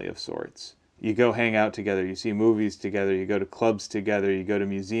family of sorts. You go hang out together, you see movies together, you go to clubs together, you go to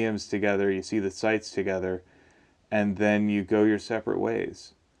museums together, you see the sights together, and then you go your separate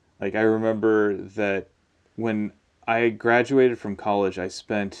ways. Like, I remember that when I graduated from college, I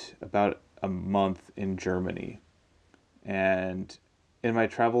spent about a month in Germany. And in my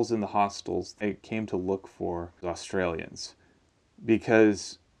travels in the hostels, I came to look for Australians.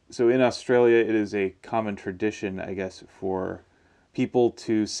 Because, so in Australia, it is a common tradition, I guess, for people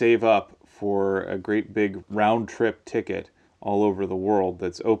to save up for a great big round trip ticket all over the world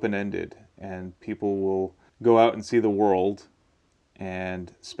that's open ended. And people will go out and see the world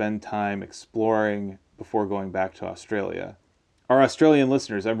and spend time exploring before going back to Australia. Our Australian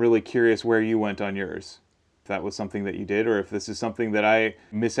listeners, I'm really curious where you went on yours. If that was something that you did or if this is something that I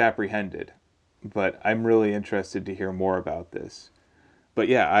misapprehended. But I'm really interested to hear more about this. But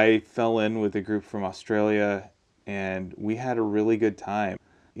yeah, I fell in with a group from Australia and we had a really good time.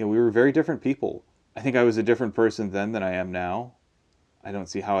 You know, we were very different people. I think I was a different person then than I am now. I don't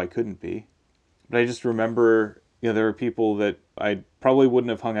see how I couldn't be. But I just remember, there were people that I probably wouldn't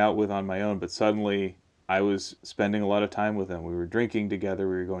have hung out with on my own, but suddenly I was spending a lot of time with him. We were drinking together.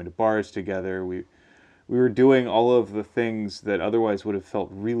 We were going to bars together. We were doing all of the things that otherwise would have felt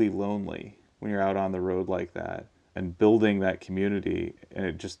really lonely when you're out on the road like that, and building that community. And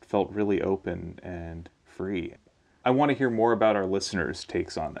it just felt really open and free. I want to hear more about our listeners'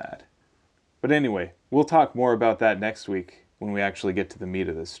 takes on that. But anyway, we'll talk more about that next week when we actually get to the meat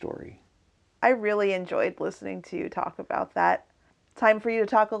of this story. I really enjoyed listening to you talk about that. Time for you to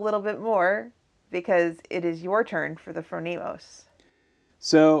talk a little bit more because it is your turn for the Phronimos.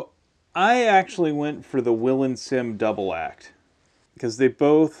 So I actually went for the Will and Sim double act because they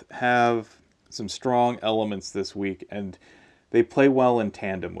both have some strong elements this week and they play well in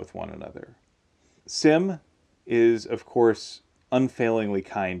tandem with one another. Sim is, of course, unfailingly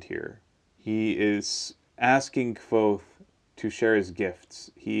kind here. He is asking Kvothe to share his gifts.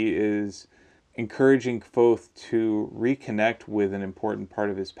 He is encouraging Kvothe to reconnect with an important part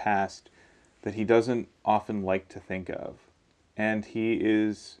of his past that he doesn't often like to think of. And he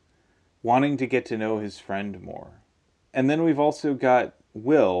is wanting to get to know his friend more. And then we've also got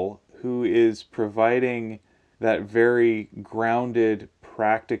Will, who is providing that very grounded,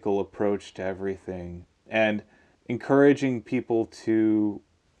 practical approach to everything and encouraging people to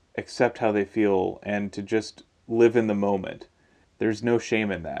accept how they feel and to just live in the moment. There's no shame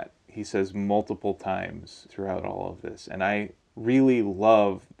in that, he says multiple times throughout all of this. And I really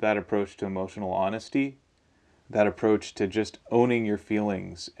love that approach to emotional honesty, that approach to just owning your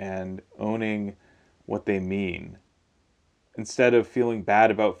feelings and owning what they mean. Instead of feeling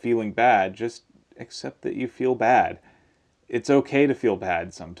bad about feeling bad, just accept that you feel bad. It's okay to feel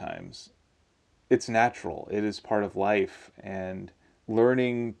bad sometimes. It's natural. It is part of life. And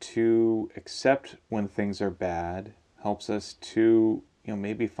learning to accept when things are bad helps us to,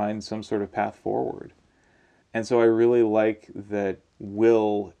 maybe find some sort of path forward. And so I really like that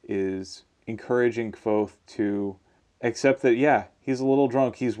Will is encouraging Kvothe to accept that, yeah, he's a little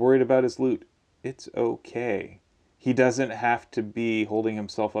drunk. He's worried about his loot. It's okay. He doesn't have to be holding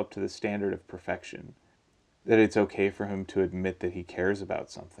himself up to the standard of perfection. That it's okay for him to admit that he cares about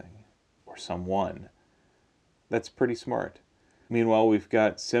something or someone. That's pretty smart. Meanwhile, we've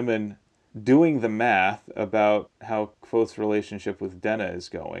got Simmon doing the math about how Kvothe's relationship with Denna is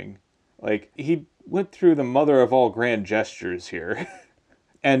going. Like, he went through the mother of all grand gestures here.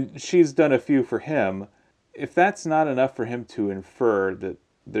 And she's done a few for him. If that's not enough for him to infer that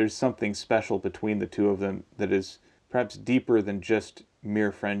there's something special between the two of them that is perhaps deeper than just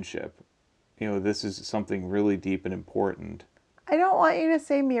mere friendship, this is something really deep and important. I don't want you to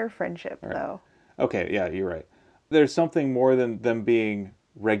say mere friendship, though. Okay, yeah, you're right. There's something more than them being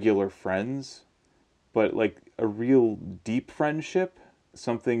regular friends, but like a real deep friendship,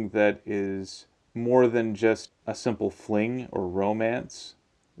 something that is more than just a simple fling or romance,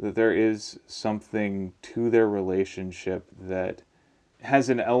 that there is something to their relationship that has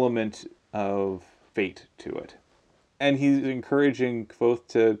an element of fate to it. And he's encouraging Kvothe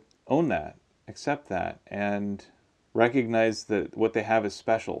to own that, accept that, and recognize that what they have is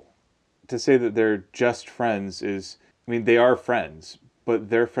special. To say that they're just friends is, they are friends, but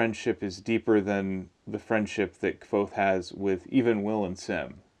their friendship is deeper than the friendship that Kvothe has with even Will and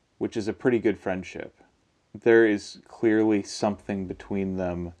Sim, which is a pretty good friendship. There is clearly something between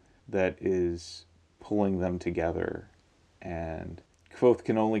them that is pulling them together, and Kvothe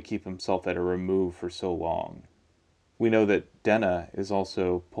can only keep himself at a remove for so long. We know that Denna is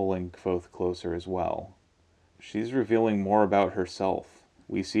also pulling Kvothe closer as well. She's revealing more about herself.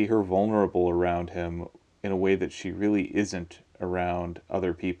 We see her vulnerable around him in a way that she really isn't around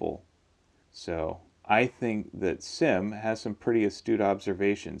other people. So I think that Sim has some pretty astute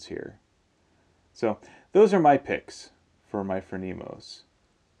observations here. So those are my picks for my Phronimos.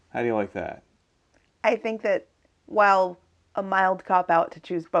 How do you like that? I think that while a mild cop-out to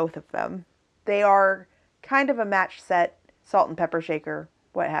choose both of them, they are kind of a match set, salt and pepper shaker,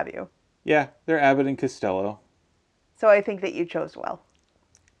 what have you. Yeah, they're Abbott and Costello. So I think that you chose well.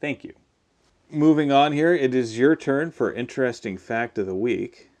 Thank you. Moving on here, it is your turn for Interesting Fact of the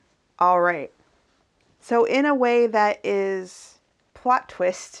Week. All right. So in a way that is plot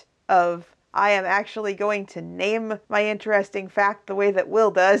twist of I am actually going to name my interesting fact the way that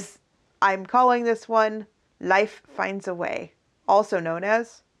Will does, I'm calling this one Life Finds a Way, also known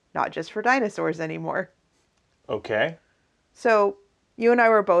as Not Just for Dinosaurs Anymore. Okay. So you and I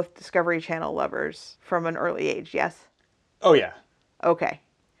were both Discovery Channel lovers from an early age, yes? Oh, yeah. Okay.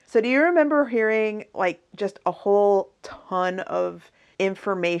 So do you remember hearing just a whole ton of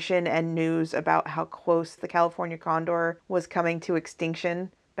information and news about how close the California condor was coming to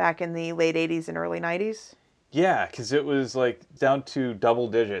extinction back in the late 80s and early 90s? Yeah, because it was down to double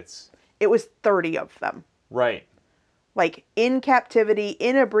digits. It was 30 of them. Right. Like in captivity,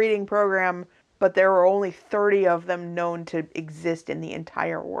 in a breeding program, but there were only 30 of them known to exist in the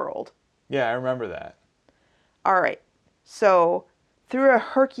entire world. Yeah, I remember that. All right. So, through a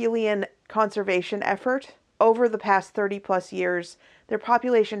Herculean conservation effort, over the past 30 plus years, their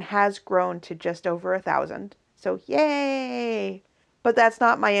population has grown to just over 1,000. So, yay! But that's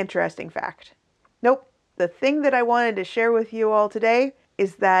not my interesting fact. Nope. The thing that I wanted to share with you all today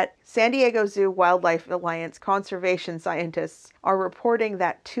is that San Diego Zoo Wildlife Alliance conservation scientists are reporting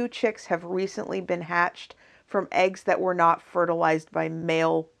that 2 chicks have recently been hatched from eggs that were not fertilized by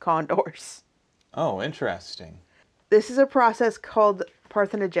male condors. Oh, interesting. This is a process called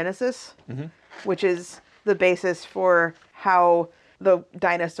parthenogenesis, which is the basis for how the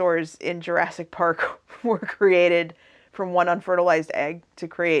dinosaurs in Jurassic Park were created from one unfertilized egg to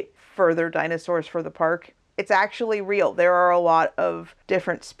create further dinosaurs for the park. It's actually real. There are a lot of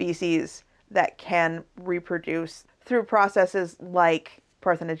different species that can reproduce through processes like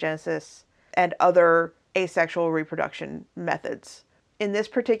parthenogenesis and other asexual reproduction methods. In this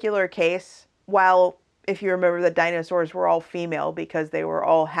particular case, while if you remember the dinosaurs were all female because they were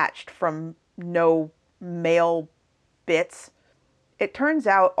all hatched from no male bits, it turns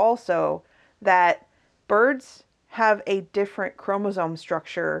out also that birds have a different chromosome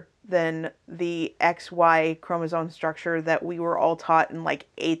structure than the XY chromosome structure that we were all taught in like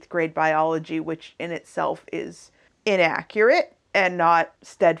 8th grade biology, which in itself is inaccurate and not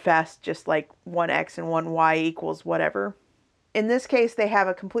steadfast, just like 1X and 1Y equals whatever. In this case, they have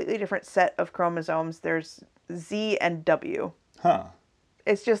a completely different set of chromosomes. There's Z and W. Huh.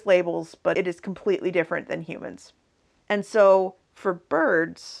 It's just labels, but it is completely different than humans. And so for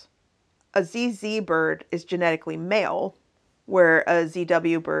birds, a ZZ bird is genetically male, where a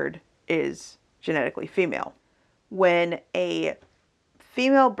ZW bird is genetically female. When a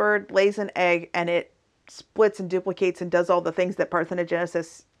female bird lays an egg and it splits and duplicates and does all the things that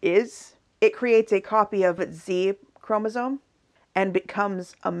parthenogenesis is, it creates a copy of its Z chromosome and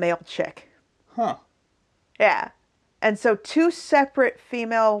becomes a male chick. Huh. Yeah. And so 2 separate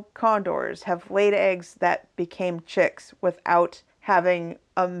female condors have laid eggs that became chicks without having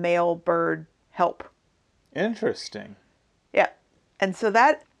a male bird help. Interesting. Yeah. And so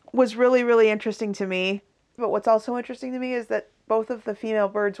that was really, really interesting to me. But what's also interesting to me is that both of the female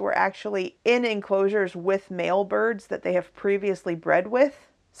birds were actually in enclosures with male birds that they have previously bred with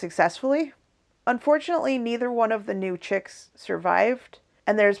successfully. Unfortunately, neither one of the new chicks survived,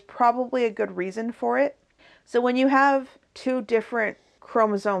 and there's probably a good reason for it. So when you have 2 different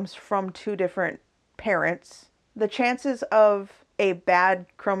chromosomes from 2 different parents, the chances of a bad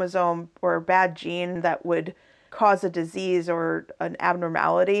chromosome or a bad gene that would cause a disease or an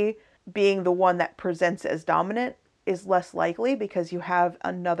abnormality being the one that presents as dominant is less likely because you have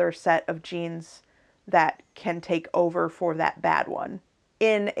another set of genes that can take over for that bad one.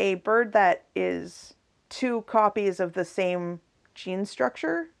 In a bird that is 2 copies of the same gene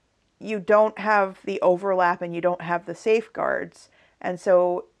structure, you don't have the overlap and you don't have the safeguards. And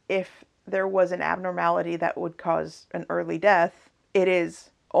so if there was an abnormality that would cause an early death, it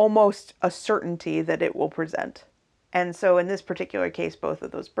is almost a certainty that it will present. And so in this particular case, both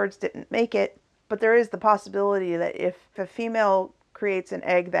of those birds didn't make it. But there is the possibility that if a female creates an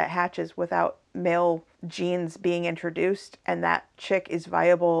egg that hatches without male genes being introduced and that chick is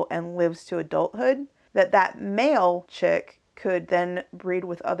viable and lives to adulthood, that male chick could then breed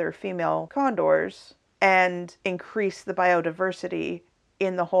with other female condors and increase the biodiversity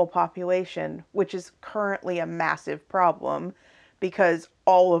in the whole population, which is currently a massive problem because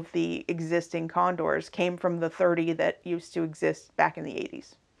all of the existing condors came from the 30 that used to exist back in the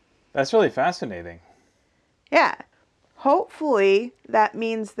 80s. That's really fascinating. Yeah. Hopefully that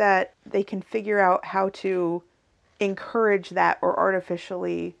means that they can figure out how to encourage that or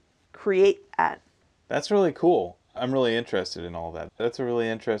artificially create that. That's really cool. I'm really interested in all that. That's a really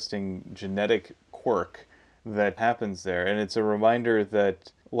interesting genetic quirk that happens there. And it's a reminder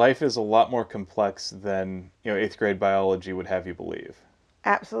that life is a lot more complex than, 8th grade biology would have you believe.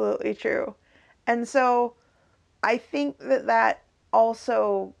 Absolutely true. And so I think that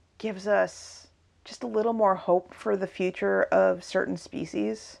also gives us just a little more hope for the future of certain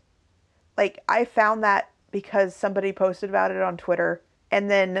species. Like, I found that because somebody posted about it on Twitter. And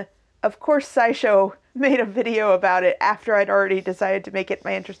then, of course, SciShow made a video about it after I'd already decided to make it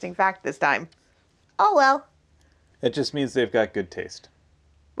my interesting fact this time. Oh well. It just means they've got good taste.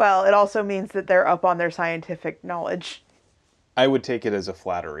 Well, it also means that they're up on their scientific knowledge. I would take it as a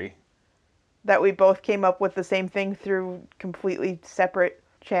flattery. That we both came up with the same thing through completely separate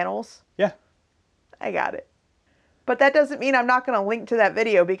channels. Yeah. I got it. But that doesn't mean I'm not going to link to that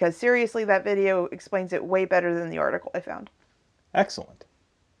video, because seriously, that video explains it way better than the article I found. Excellent.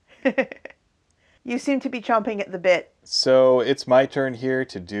 You seem to be chomping at the bit. So it's my turn here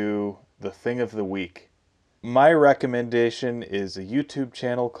to do the thing of the week. My recommendation is a YouTube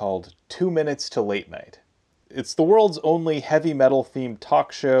channel called 2 Minutes to Late Night. It's the world's only heavy metal themed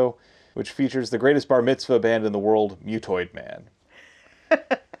talk show, which features the greatest bar mitzvah band in the world, Mutoid Man.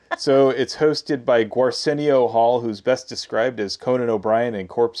 So it's hosted by Gwarsenio Hall, who's best described as Conan O'Brien in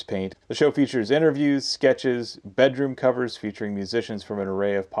Corpse Paint. The show features interviews, sketches, bedroom covers featuring musicians from an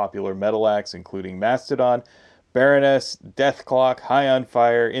array of popular metal acts, including Mastodon, Baroness, Deathclock, High on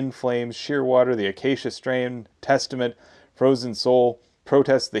Fire, In Flames, Shearwater, The Acacia Strain, Testament, Frozen Soul,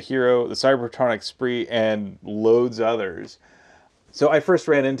 Protest the Hero, The Cybertronic Spree, and loads others. So I first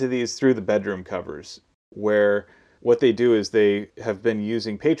ran into these through the bedroom covers, where what they do is they have been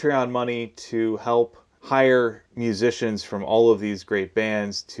using Patreon money to help hire musicians from all of these great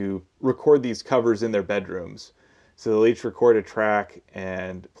bands to record these covers in their bedrooms. So they'll each record a track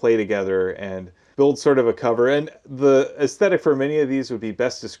and play together and build sort of a cover. And the aesthetic for many of these would be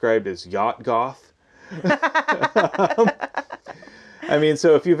best described as yacht goth. I mean,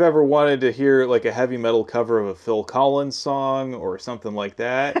 so if you've ever wanted to hear like a heavy metal cover of a Phil Collins song or something like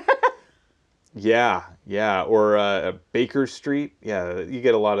that, yeah, or Baker Street, yeah, you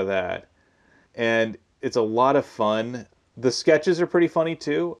get a lot of that. And it's a lot of fun. The sketches are pretty funny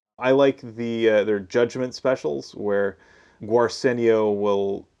too. I like their judgment specials where Gwarsenio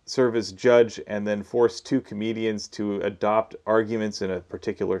will serve as judge and then force two comedians to adopt arguments in a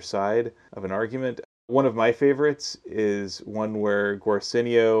particular side of an argument. One of my favorites is one where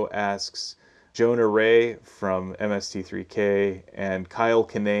Gwarsenio asks Jonah Ray from MST3K and Kyle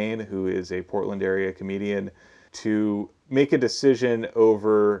Kinane, who is a Portland area comedian, to make a decision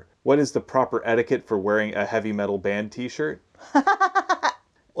over what is the proper etiquette for wearing a heavy metal band t-shirt.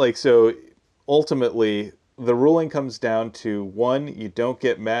 So ultimately, the ruling comes down to, one, you don't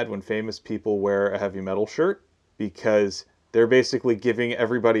get mad when famous people wear a heavy metal shirt, because they're basically giving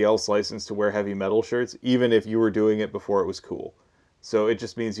everybody else license to wear heavy metal shirts, even if you were doing it before it was cool. So it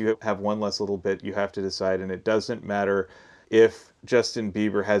just means you have one less little bit you have to decide, and it doesn't matter if Justin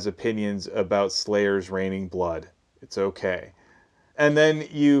Bieber has opinions about Slayer's Raining Blood. It's okay. And then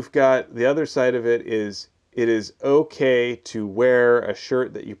you've got the other side of it is okay to wear a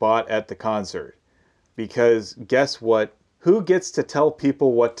shirt that you bought at the concert. Because guess what? Who gets to tell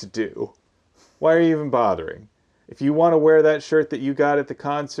people what to do? Why are you even bothering? If you want to wear that shirt that you got at the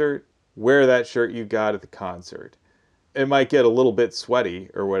concert, wear that shirt you got at the concert. It might get a little bit sweaty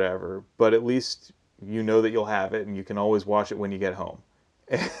or whatever, but at least you know that you'll have it and you can always wash it when you get home.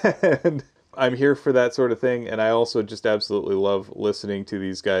 And I'm here for that sort of thing, and I also just absolutely love listening to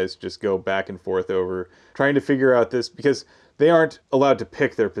these guys just go back and forth over trying to figure out this, because they aren't allowed to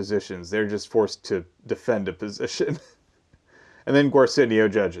pick their positions. They're just forced to defend a position. And then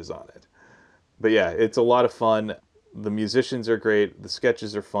Gwarsenio judges on it. But yeah, it's a lot of fun. The musicians are great. The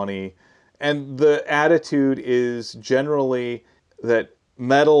sketches are funny. And the attitude is generally that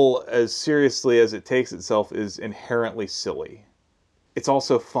metal, as seriously as it takes itself, is inherently silly. It's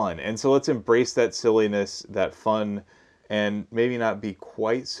also fun. And so let's embrace that silliness, that fun, and maybe not be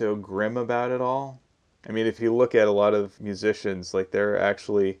quite so grim about it all. I mean, if you look at a lot of musicians, like they're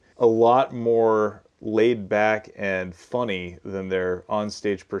actually a lot more laid back and funny than their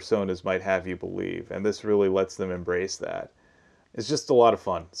onstage personas might have you believe. And this really lets them embrace that. It's just a lot of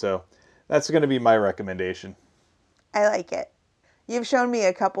fun. So that's going to be my recommendation. I like it. You've shown me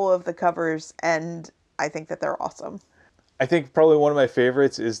a couple of the covers, and I think that they're awesome. I think probably one of my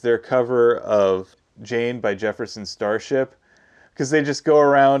favorites is their cover of Jane by Jefferson Starship, because they just go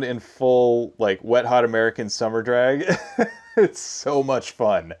around in full, like, Wet Hot American Summer drag. It's so much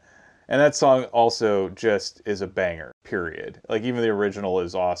fun. And that song also just is a banger, period. Like, even the original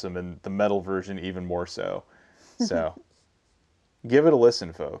is awesome, and the metal version even more so. So, give it a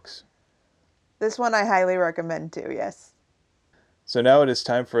listen, folks. This one I highly recommend too, yes. So now it is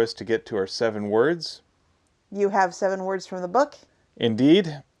time for us to get to our 7 words. You have 7 words from the book?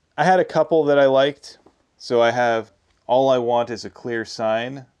 Indeed. I had a couple that I liked. So I have All I Want is a Clear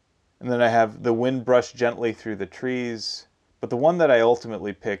Sign. And then I have The Wind Brushed Gently Through the Trees. But the one that I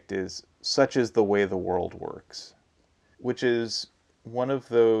ultimately picked is Such is the Way the World Works, which is one of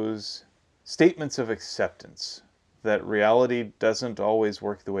those statements of acceptance that reality doesn't always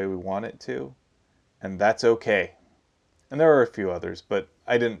work the way we want it to, and that's okay. And there are a few others, but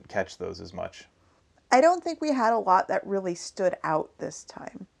I didn't catch those as much. I don't think we had a lot that really stood out this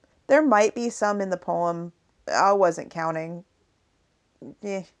time. There might be some in the poem. I wasn't counting.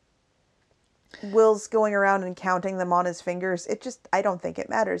 Eh. Will's going around and counting them on his fingers. I don't think it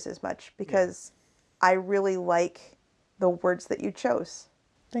matters as much because I really like the words that you chose.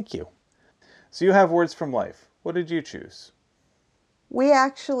 Thank you. So you have words from life. What did you choose? We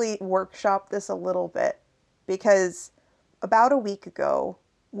actually workshopped this a little bit because about a week ago,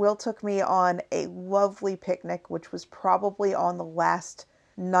 Will took me on a lovely picnic, which was probably on the last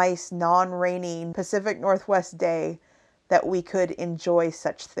nice, non-rainy Pacific Northwest day that we could enjoy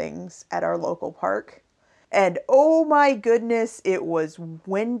such things at our local park. And oh my goodness, it was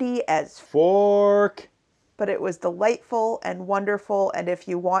windy as Fork! but it was delightful and wonderful. And if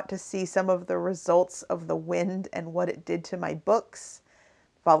you want to see some of the results of the wind and what it did to my books,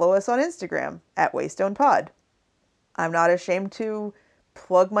 follow us on Instagram at Waystone Pod. I'm not ashamed to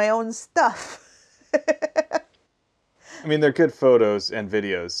plug my own stuff. I mean, they're good photos and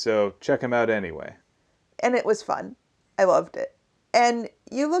videos, so check them out anyway. And it was fun. I loved it. And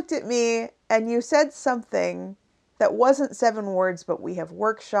you looked at me and you said something that wasn't 7 words, but we have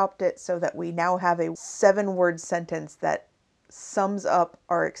workshopped it so that we now have a 7-word sentence that sums up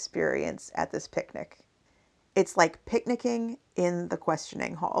our experience at this picnic. It's like picnicking in the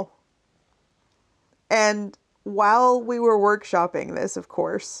questioning hall. And while we were workshopping this, of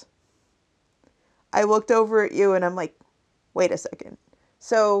course, I looked over at you and I'm like, wait a second.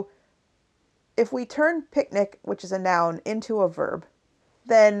 So if we turn picnic, which is a noun, into a verb,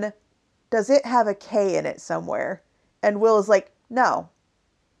 then does it have a K in it somewhere? And Will is like, no.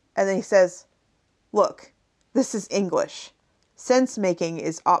 And then he says, look, this is English. Sense making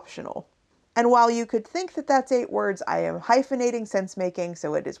is optional. And while you could think that that's 8 words, I am hyphenating sense making,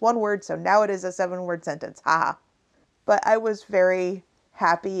 so it is 1 word, so now it is a 7-word sentence. Haha. But I was very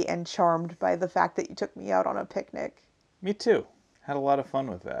happy and charmed by the fact that you took me out on a picnic. Me too. Had a lot of fun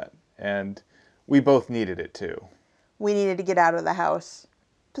with that. And we both needed it too. We needed to get out of the house.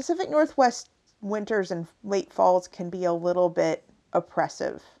 Pacific Northwest winters and late falls can be a little bit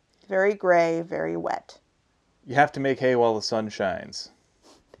oppressive. Very gray, very wet. You have to make hay while the sun shines.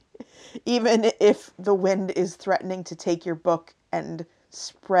 Even if the wind is threatening to take your book and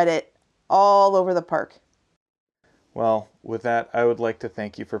spread it all over the park. Well, with that, I would like to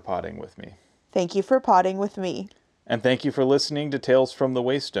thank you for potting with me. Thank you for potting with me. And thank you for listening to Tales from the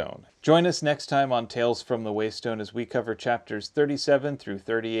Waystone. Join us next time on Tales from the Waystone as we cover chapters 37 through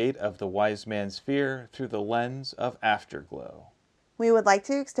 38 of The Wise Man's Fear through the lens of Afterglow. We would like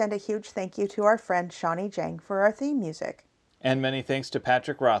to extend a huge thank you to our friend Shawnee Jang for our theme music. And many thanks to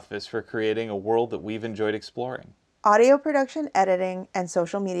Patrick Rothfuss for creating a world that we've enjoyed exploring. Audio production, editing, and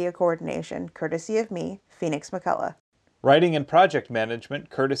social media coordination, courtesy of me, Phoenix McCullough. Writing and project management,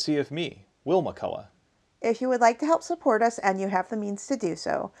 courtesy of me, Will McCullough. If you would like to help support us and you have the means to do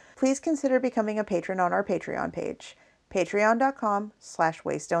so, please consider becoming a patron on our Patreon page,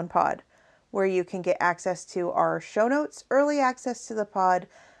 patreon.com/waystonepod, where you can get access to our show notes, early access to the pod,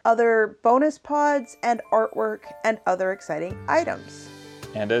 other bonus pods, and artwork, and other exciting items.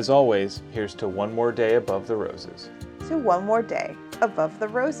 And as always, here's to one more day above the roses. To one more day above the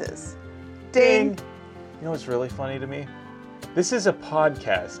roses. Ding! You know what's really funny to me? This is a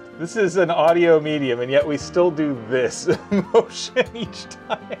podcast. This is an audio medium, and yet we still do this motion each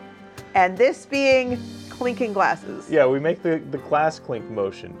time. And this being clinking glasses. Yeah, we make the glass clink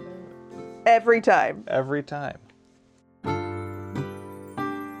motion. Every time. Every time.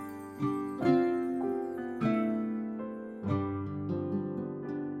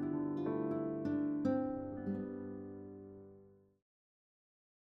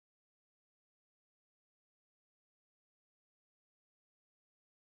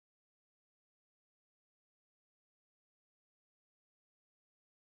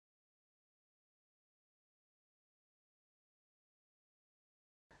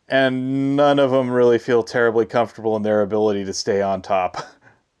 And none of them really feel terribly comfortable in their ability to stay on top.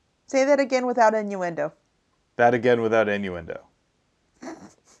 Say that again without innuendo. That again without innuendo.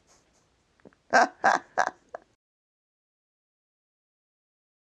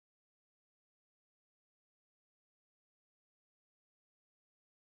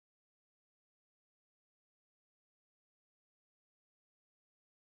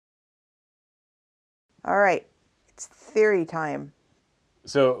 All right, it's theory time.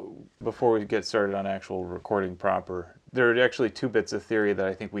 So, before we get started on actual recording proper, there are actually 2 bits of theory that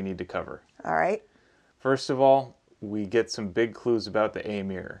I think we need to cover. All right. First of all, we get some big clues about the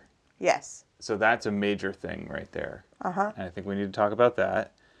Amir. Yes. So that's a major thing right there. Uh-huh. And I think we need to talk about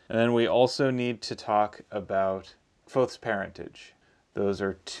that. And then we also need to talk about Foth's parentage. Those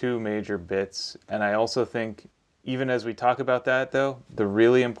are 2 major bits. And I also think, even as we talk about that, though, the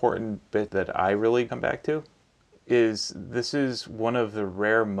really important bit that I really come back to is this is one of the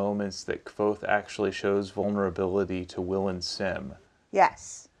rare moments that Kvothe actually shows vulnerability to Will and Sim.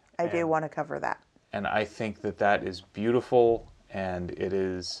 Yes, I do And want to cover that. and I think that that is beautiful, and it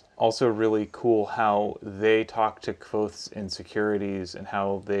is also really cool how they talk to Kvothe's insecurities and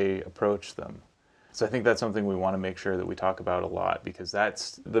how they approach them. So I think that's something we want to make sure that we talk about a lot, because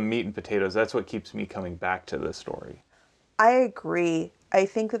that's the meat and potatoes. That's what keeps me coming back to this story. I agree. I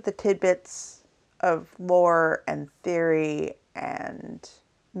think that the tidbits of lore and theory and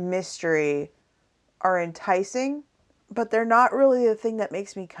mystery are enticing, but they're not really the thing that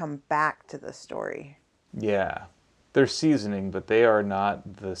makes me come back to the story. Yeah. They're seasoning, but they are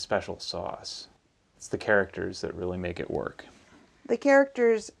not the special sauce. It's the characters that really make it work. The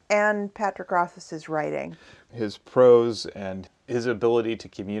characters and Patrick Rothfuss's writing. His prose and his ability to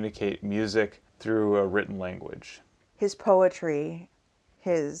communicate music through a written language. His poetry,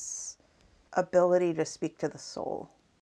 his ability to speak to the soul.